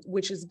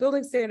 which is a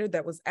building standard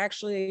that was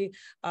actually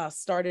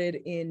started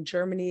in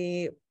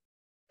Germany,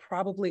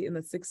 probably in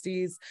the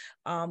 60s,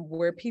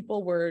 where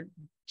people were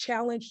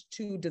challenged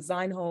to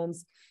design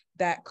homes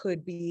that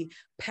could be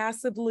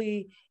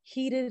passively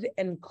heated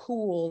and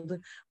cooled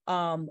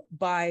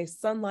by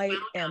sunlight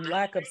and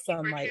lack of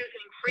sunlight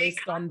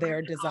based on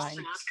their design.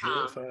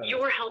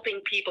 You're helping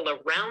people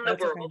around the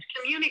world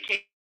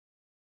communicate.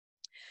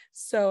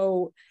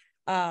 So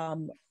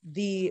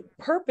the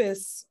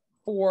purpose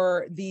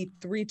for the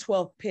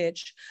 312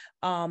 pitch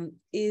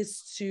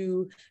is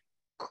to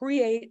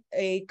create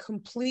a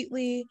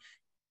completely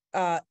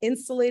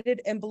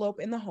insulated envelope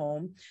in the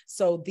home.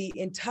 So the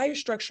entire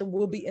structure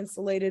will be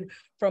insulated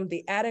from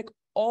the attic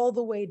all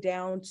the way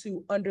down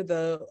to under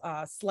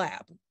the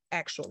slab,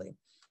 actually.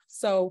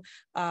 So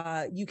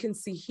you can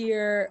see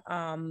here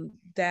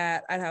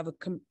that I have a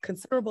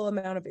considerable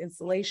amount of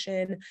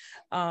insulation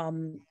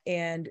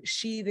and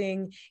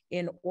sheathing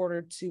in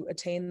order to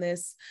attain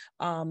this.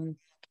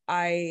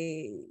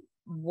 I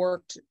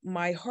worked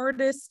my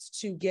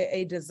hardest to get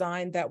a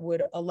design that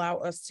would allow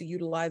us to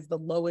utilize the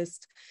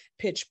lowest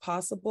pitch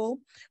possible.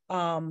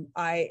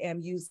 I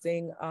am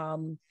using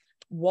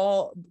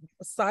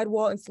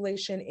sidewall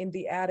insulation in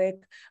the attic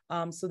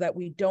so that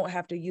we don't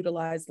have to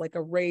utilize like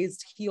a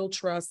raised heel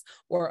truss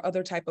or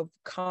other type of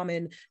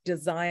common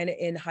design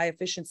in high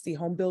efficiency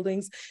home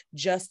buildings,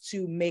 just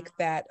to make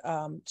that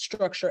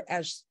structure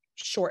as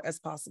short as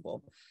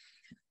possible.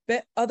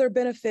 Other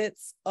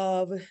benefits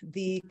of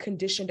the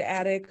conditioned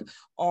attic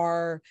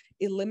are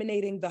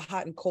eliminating the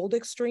hot and cold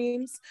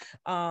extremes.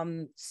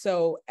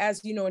 So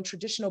as you know, in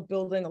traditional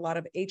building, a lot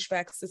of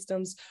HVAC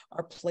systems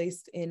are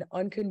placed in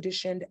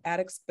unconditioned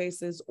attic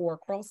spaces or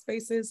crawl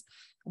spaces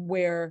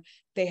where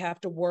they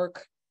have to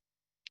work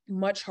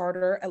much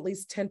harder, at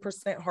least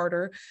 10%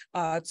 harder,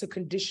 to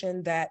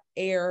condition that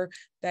air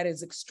that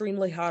is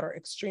extremely hot or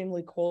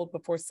extremely cold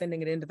before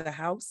sending it into the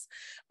house.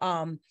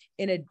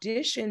 In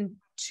addition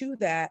to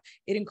that,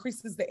 it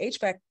increases the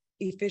HVAC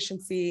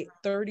efficiency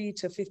 30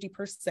 to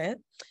 50%.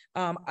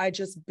 I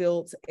just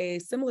built a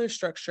similar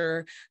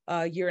structure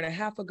a year and a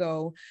half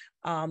ago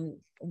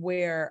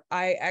where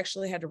I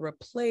actually had to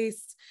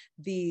replace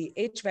the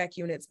HVAC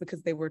units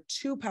because they were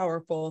too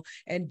powerful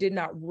and did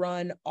not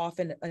run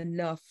often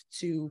enough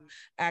to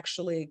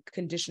actually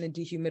condition and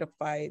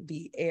dehumidify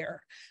the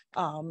air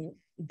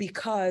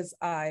because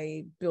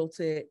I built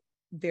it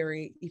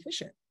very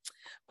efficient.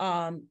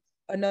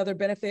 Another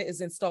benefit is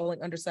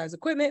installing undersized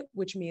equipment,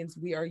 which means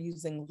we are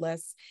using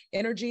less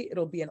energy.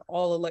 It'll be an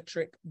all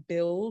electric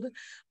build.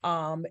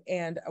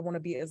 And I want to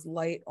be as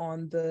light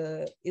on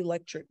the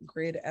electric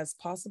grid as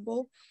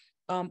possible.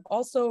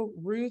 Also,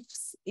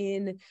 roofs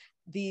in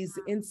these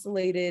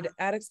insulated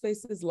attic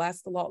spaces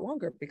last a lot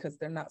longer because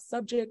they're not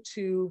subject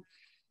to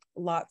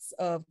lots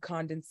of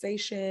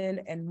condensation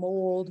and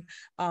mold.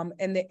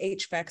 And the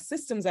HVAC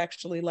systems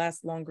actually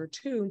last longer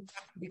too,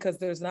 because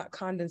there's not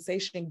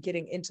condensation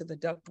getting into the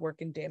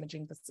ductwork and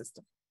damaging the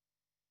system.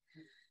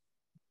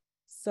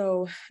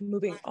 So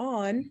moving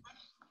on,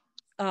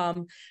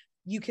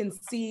 you can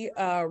see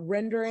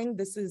rendering.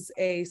 This is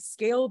a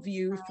scale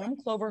view from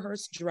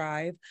Cloverhurst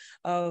Drive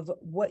of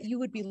what you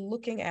would be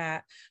looking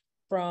at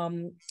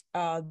from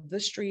the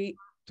street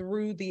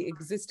through the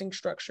existing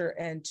structure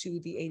and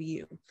to the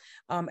ADU.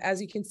 As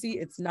you can see,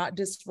 it's not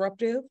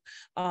disruptive.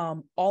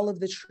 All of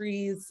the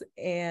trees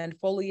and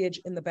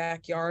foliage in the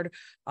backyard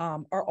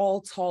are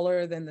all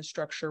taller than the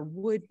structure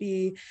would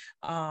be.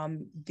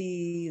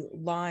 The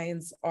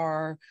lines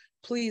are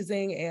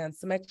pleasing and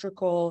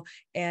symmetrical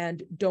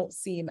and don't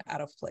seem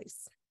out of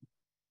place.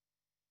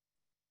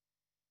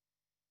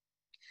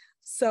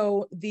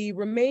 So the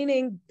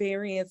remaining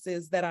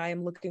variances that I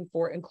am looking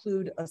for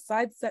include a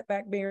side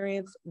setback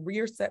variance,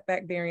 rear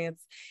setback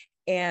variance,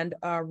 and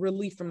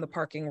relief from the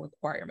parking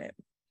requirement.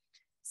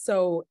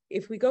 So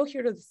if we go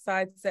here to the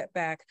side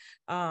setback,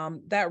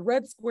 that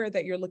red square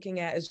that you're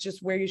looking at is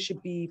just where you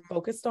should be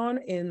focused on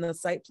in the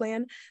site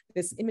plan.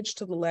 This image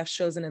to the left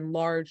shows an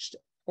enlarged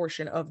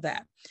portion of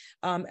that.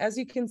 As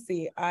you can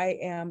see, I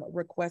am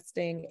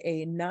requesting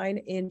a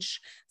 9-inch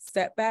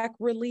setback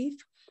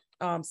relief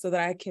so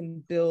that I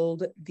can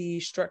build the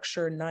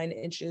structure 9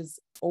 inches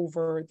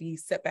over the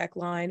setback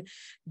line,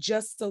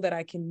 just so that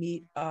I can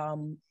meet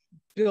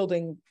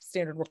building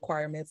standard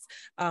requirements.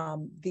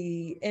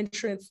 The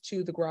entrance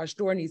to the garage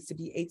door needs to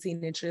be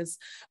 18 inches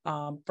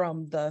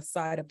from the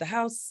side of the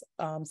house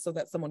so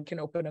that someone can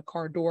open a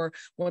car door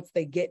once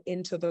they get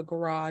into the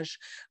garage.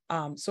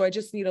 So I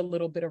just need a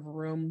little bit of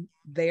room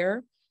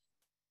there.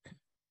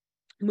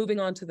 Moving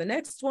on to the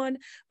next one,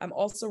 I'm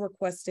also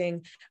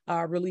requesting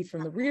relief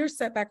from the rear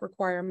setback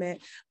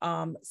requirement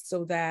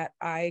so that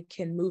I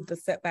can move the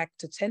setback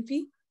to 10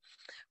 feet.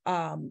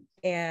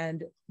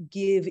 And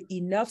give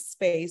enough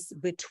space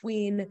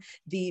between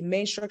the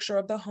main structure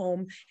of the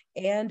home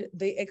and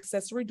the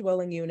accessory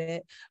dwelling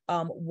unit,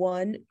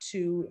 one,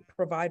 to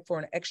provide for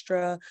an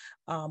extra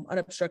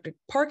unobstructed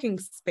parking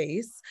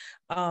space,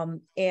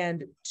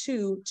 and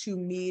two, to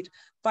meet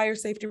fire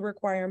safety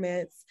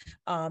requirements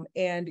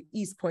and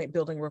East Point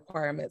building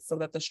requirements so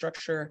that the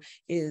structure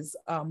is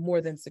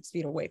more than 6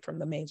 feet away from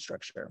the main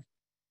structure.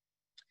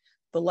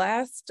 The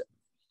last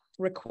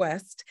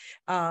request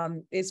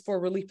is for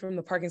relief from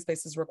the parking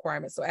spaces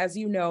requirement. So as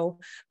you know,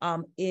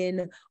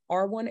 in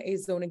R1A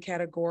zoning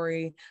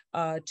category,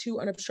 2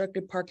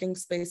 unobstructed parking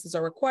spaces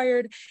are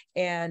required.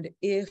 And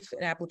if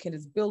an applicant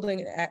is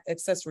building an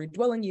accessory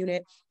dwelling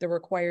unit, they're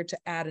required to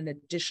add an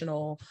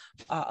additional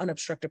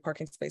unobstructed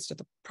parking space to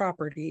the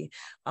property.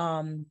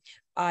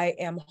 I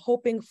am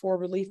hoping for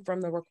relief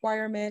from the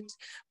requirement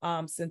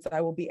since I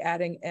will be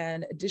adding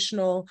an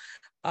additional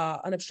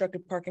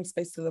unobstructed parking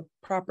space to the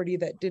property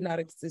that did not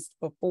exist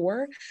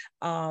before,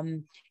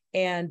 and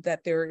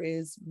that there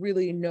is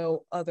really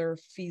no other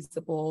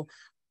feasible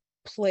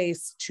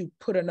place to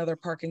put another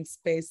parking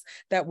space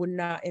that would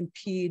not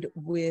impede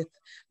with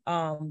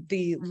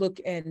the look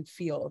and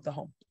feel of the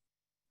home.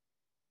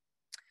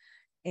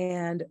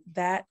 And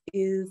that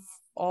is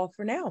all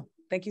for now.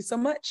 Thank you so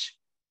much.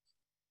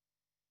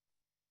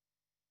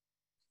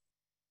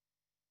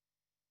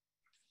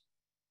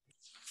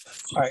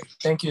 All right,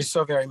 thank you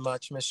so very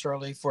much, Ms.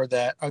 Shirley, for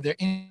that. Are there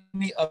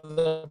any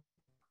other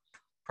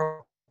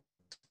proponents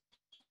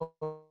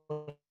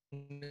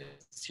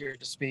here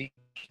to speak?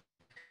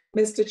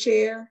 Mr.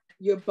 Chair,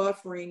 you're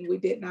buffering. We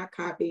did not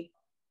copy.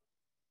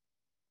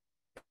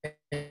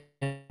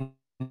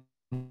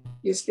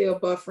 You're still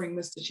buffering,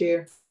 Mr.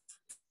 Chair.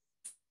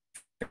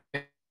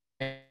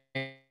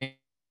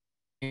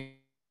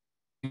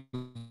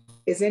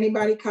 Is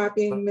anybody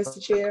copying,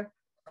 Mr. Chair?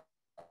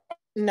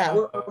 No.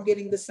 We're all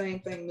getting the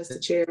same thing, Mr.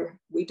 Chair.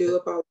 We do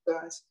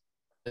apologize.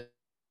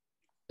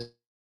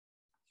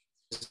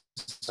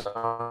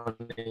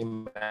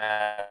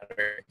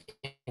 Matter.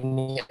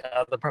 Any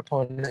other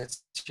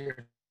proponents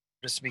here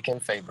to speak in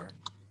favor?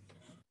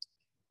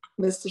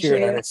 Mr.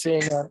 Chair.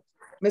 Seeing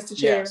Mr.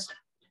 Chair. Yes.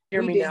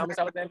 Hear me now, Ms.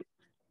 Alexander?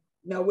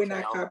 No, we're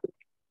not copying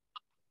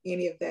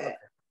any of that.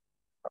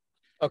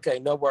 Okay,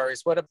 no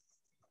worries. What?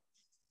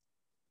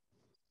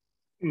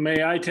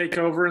 May I take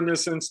over in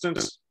this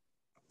instance?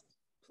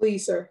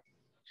 Please, sir.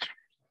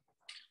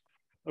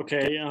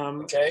 Okay.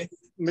 Okay.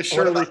 Ms.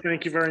 Shirley,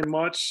 thank you very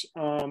much.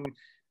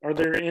 Are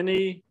there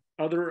any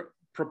other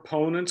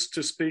proponents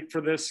to speak for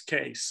this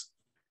case?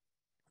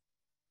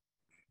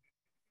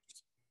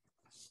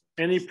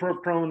 Any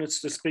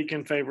proponents to speak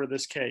in favor of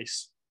this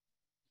case?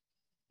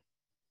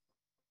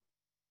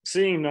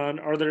 Seeing none,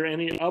 are there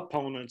any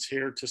opponents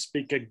here to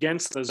speak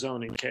against the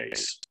zoning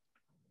case?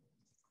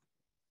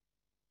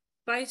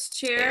 Vice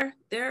Chair,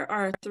 there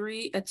are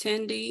 3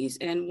 attendees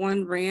and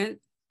 1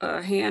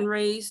 hand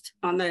raised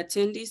on the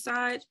attendee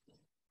side.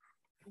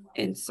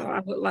 And so I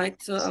would like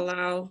to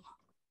allow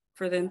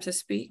for them to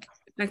speak,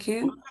 if I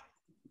can.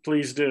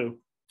 Please do.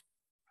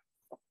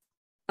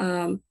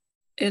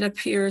 It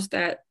appears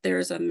that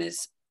there's a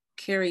Miss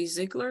Carrie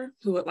Ziegler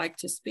who would like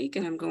to speak,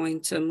 and I'm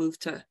going to move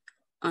to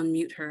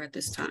unmute her at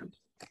this time.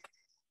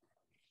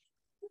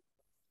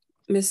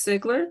 Miss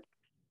Ziegler?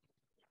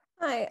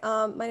 Hi,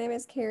 my name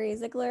is Carrie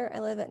Ziegler. I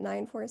live at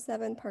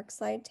 947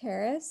 Parkside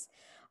Terrace.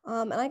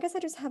 And I guess I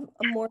just have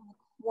a more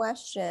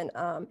question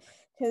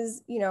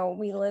because, you know,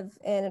 we live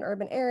in an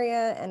urban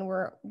area and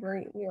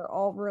we are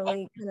all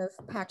really kind of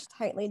packed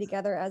tightly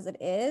together as it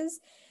is.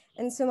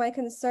 And so my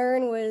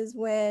concern was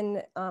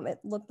when it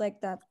looked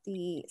like that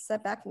the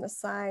setback from the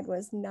side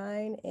was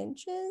 9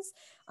 inches.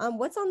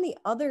 What's on the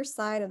other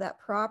side of that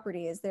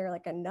property? Is there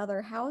like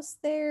another house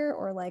there,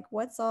 or like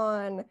what's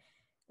on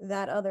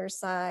that other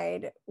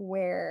side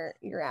where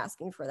you're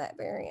asking for that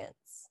variance?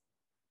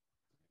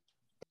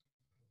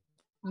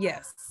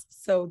 Yes,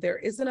 so there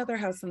is another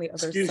house on the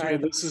other Excuse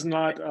side. me, this is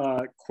not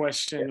a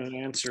question and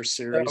answer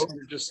series. No.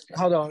 We're just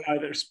Hold on.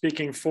 either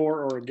speaking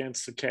for or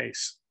against the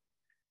case.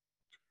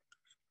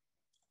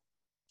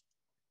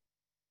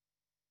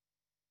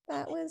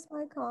 That was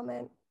my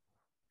comment.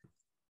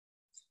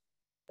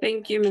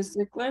 Thank you, Ms.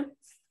 Ziegler.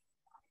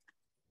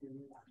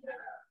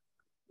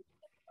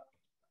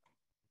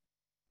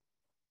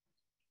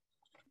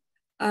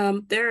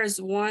 There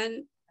is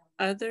one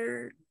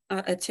other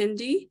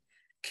attendee,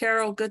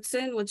 Carol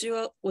Goodson. Would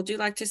you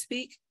like to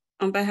speak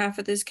on behalf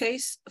of this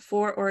case,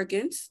 for or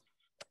against?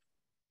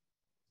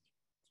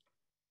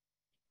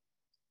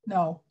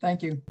 No,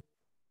 thank you.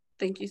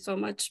 Thank you so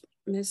much,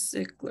 Ms.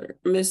 Ziegler,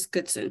 Ms.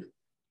 Goodson.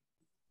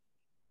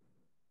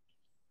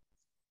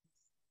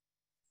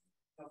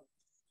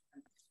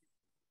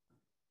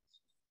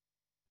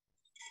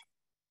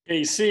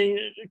 Okay, seeing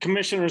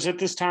commissioners at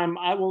this time,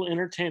 I will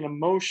entertain a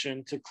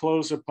motion to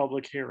close the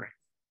public hearing.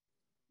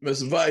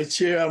 Mr. Vice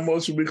Chair, I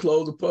motion we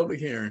close the public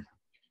hearing.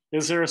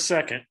 Is there a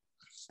second?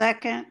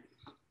 Second.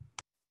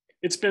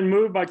 It's been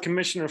moved by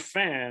Commissioner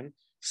Fan,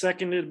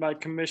 seconded by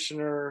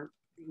Commissioner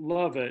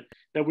Lovett,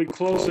 that we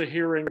close the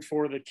hearing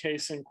for the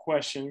case in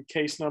question,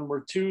 case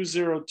number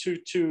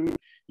 2022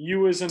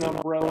 U as an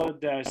umbrella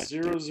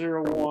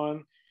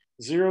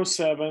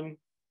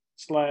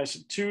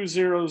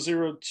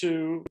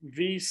 -00107/2002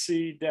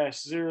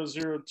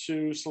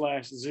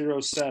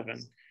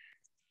 VC-002/07.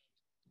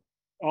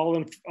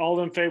 All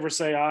in favor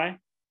say aye.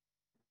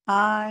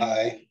 Aye.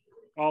 Aye.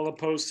 All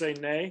opposed say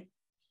nay.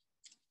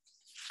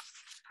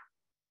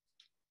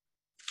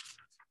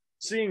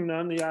 Seeing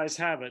none, the ayes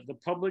have it. The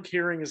public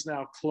hearing is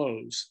now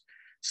closed.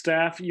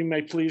 Staff, you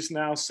may please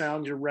now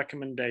sound your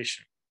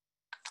recommendation.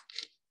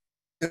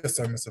 Yes,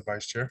 sir, Mr.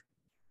 Vice Chair.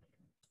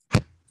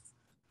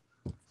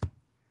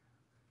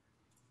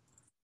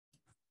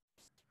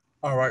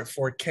 All right,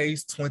 for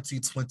case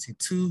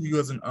 2022, U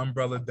as an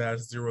umbrella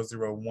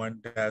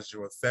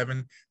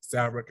 -001-07,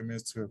 staff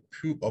recommends to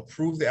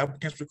approve the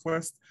applicant's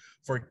request.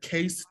 For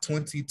case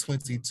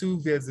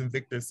 2022, V as in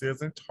Victor, C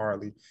as in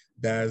Charlie,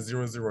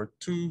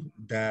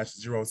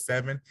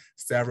 -002-07,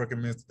 staff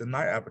recommends to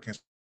deny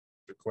applicant's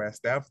request.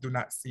 Staff do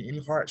not see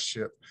any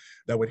hardship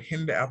that would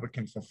hinder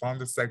applicant from following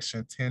the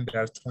section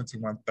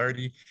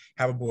 10-2130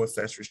 habitable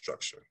accessory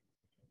structure.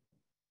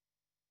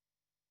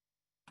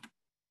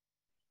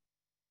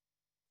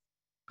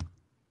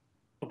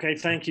 Okay,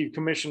 thank you,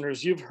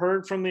 commissioners. You've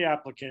heard from the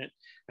applicant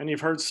and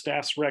you've heard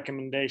staff's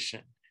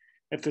recommendation.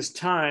 At this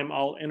time,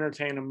 I'll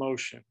entertain a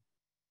motion.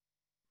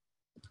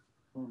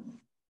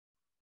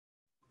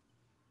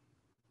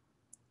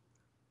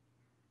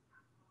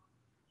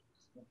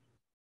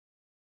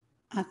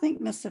 I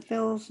think Mr.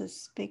 Fields is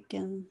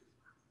speaking.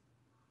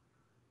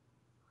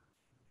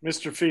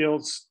 Mr.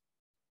 Fields,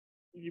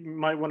 you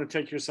might want to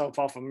take yourself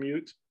off of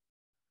mute.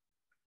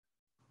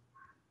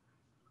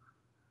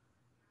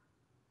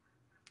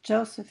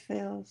 Joseph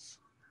Fields.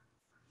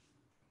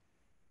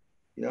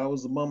 Yeah, I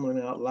was mumbling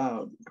out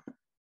loud.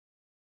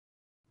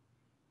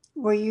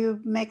 Were you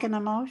making a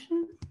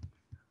motion?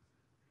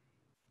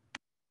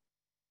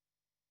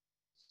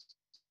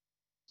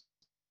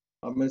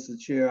 Mr.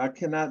 Chair, I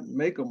cannot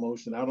make a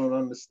motion. I don't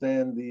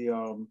understand the,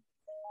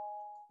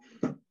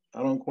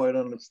 I don't quite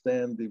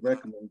understand the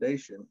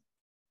recommendation.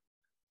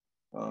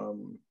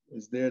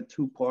 Is there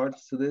two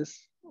parts to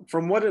this?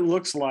 From what it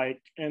looks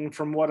like, and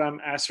from what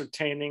I'm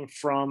ascertaining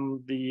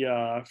from the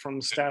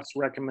staff's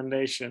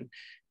recommendation,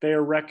 they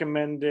are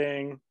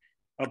recommending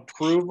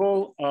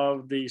approval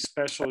of the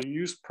special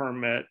use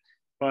permit,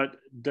 but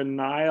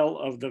denial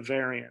of the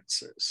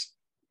variances.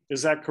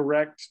 Is that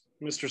correct,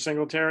 Mr.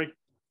 Singletary?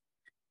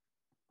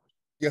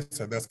 Yes,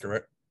 sir, that's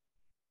correct.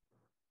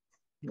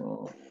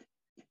 No.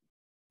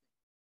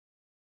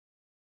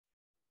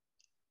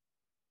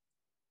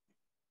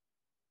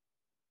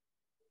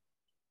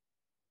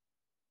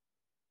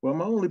 Well,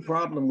 my only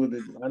problem with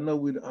it, I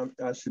know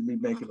I should be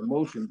making a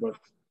motion, but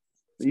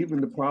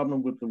even the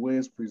problem with the way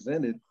it's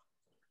presented,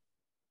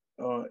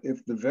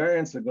 if the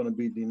variants are going to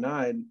be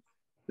denied,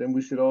 then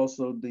we should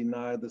also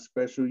deny the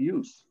special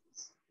use,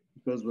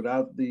 because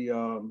without the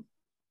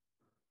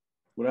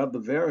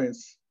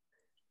variance,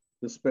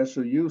 the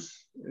special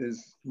use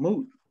is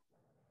moot.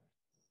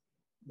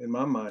 In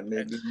my mind,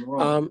 maybe I'm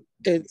wrong.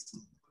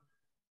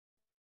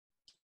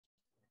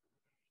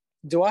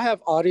 Do I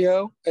have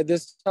audio at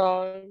this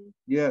time?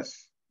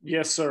 Yes.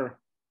 Yes, sir.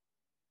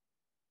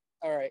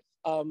 All right.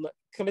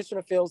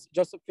 Commissioner Fields,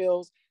 Joseph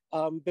Fields,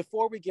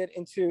 before we get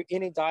into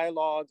any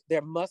dialogue,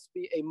 there must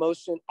be a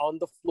motion on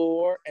the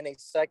floor and a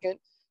second.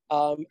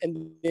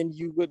 And then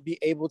you would be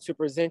able to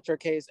present your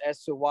case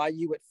as to why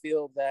you would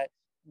feel that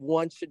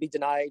one should be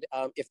denied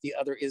if the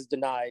other is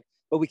denied.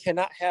 But we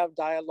cannot have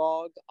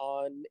dialogue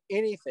on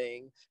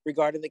anything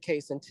regarding the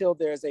case until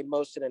there's a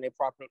motion and a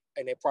proper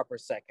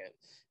second,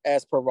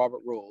 as per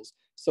Robert rules.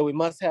 So we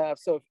must have,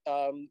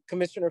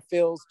 Commissioner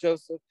Fields,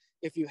 Joseph,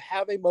 if you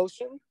have a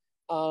motion,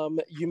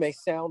 you may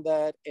sound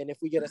that, and if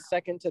we get a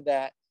second to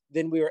that,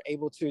 then we are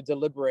able to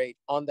deliberate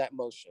on that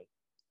motion.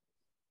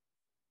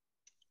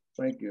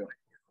 Thank you.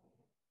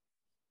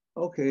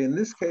 Okay, in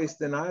this case,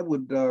 then I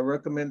would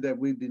recommend that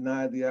we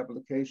deny the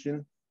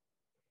application.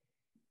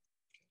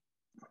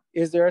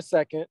 Is there a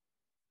second?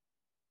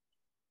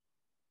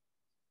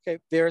 Okay,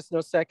 there is no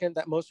second.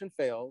 That motion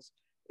fails.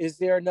 Is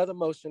there another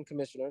motion,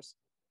 commissioners?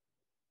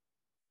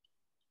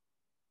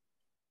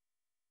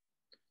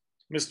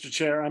 Mr.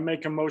 Chair, I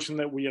make a motion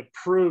that we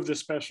approve the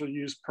special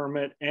use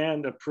permit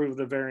and approve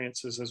the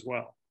variances as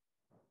well.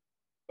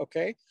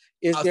 Okay.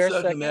 Is there a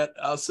second?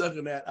 I'll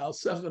second that. I'll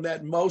second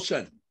that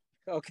motion.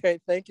 Okay,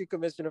 thank you,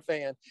 Commissioner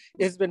Fan.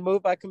 It's been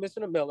moved by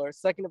Commissioner Miller,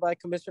 seconded by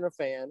Commissioner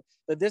Fan,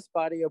 that this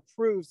body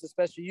approves the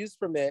special use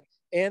permit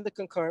and the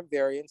concurrent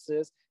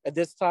variances. At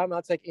this time,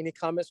 I'll take any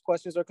comments,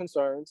 questions, or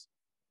concerns.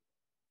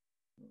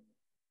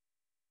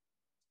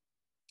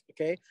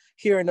 Okay,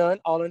 hearing none,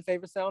 all in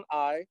favor sound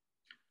aye.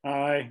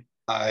 Aye.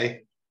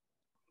 Aye.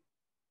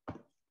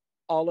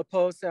 All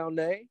opposed sound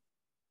nay.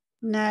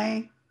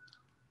 Nay.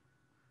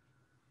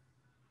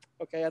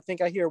 Okay, I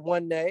think I hear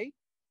one nay.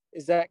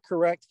 Is that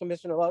correct,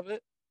 Commissioner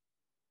Lovett?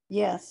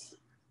 Yes.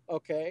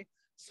 Okay,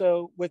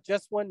 so with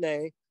just one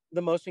nay,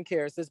 the motion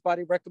carries. This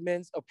body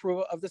recommends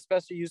approval of the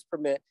special use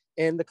permit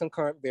and the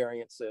concurrent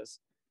variances.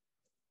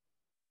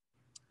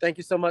 Thank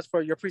you so much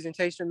for your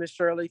presentation, Ms.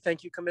 Shirley.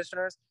 Thank you,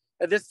 commissioners.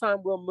 At this time,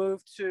 we'll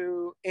move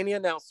to any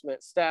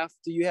announcements. Staff,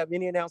 do you have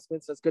any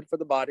announcements that's good for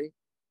the body?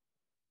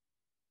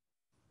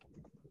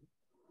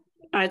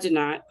 I do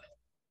not.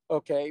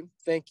 Okay,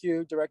 thank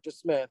you, Director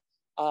Smith.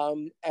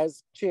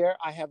 As chair,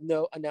 I have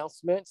no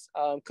announcements.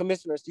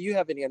 Commissioners, do you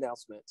have any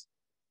announcements?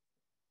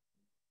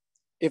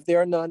 If there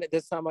are none, at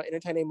this time, I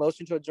entertain a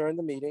motion to adjourn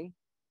the meeting.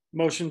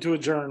 Motion to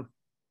adjourn.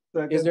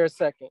 Second. Is there a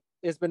second?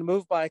 It's been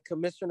moved by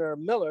Commissioner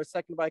Miller,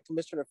 seconded by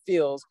Commissioner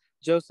Fields.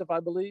 Joseph, I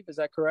believe, is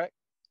that correct?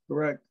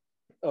 Correct.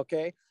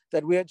 Okay,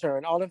 that we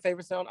adjourn. All in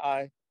favor sound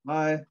aye.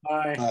 Aye.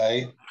 Aye.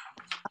 Aye.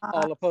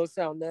 All opposed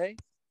sound nay.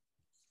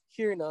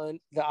 Hearing none,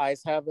 the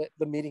ayes have it.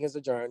 The meeting is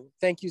adjourned.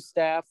 Thank you,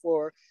 staff,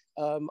 for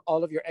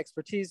all of your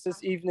expertise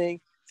this evening.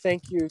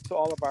 Thank you to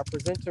all of our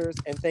presenters,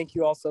 and thank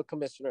you also,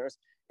 commissioners,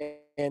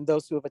 and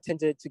those who have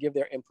attended to give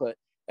their input.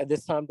 At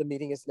this time, the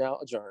meeting is now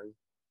adjourned.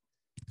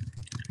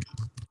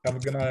 Have a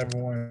good night,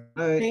 everyone.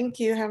 Thank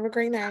you. Have a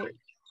great night.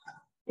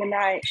 Good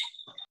night.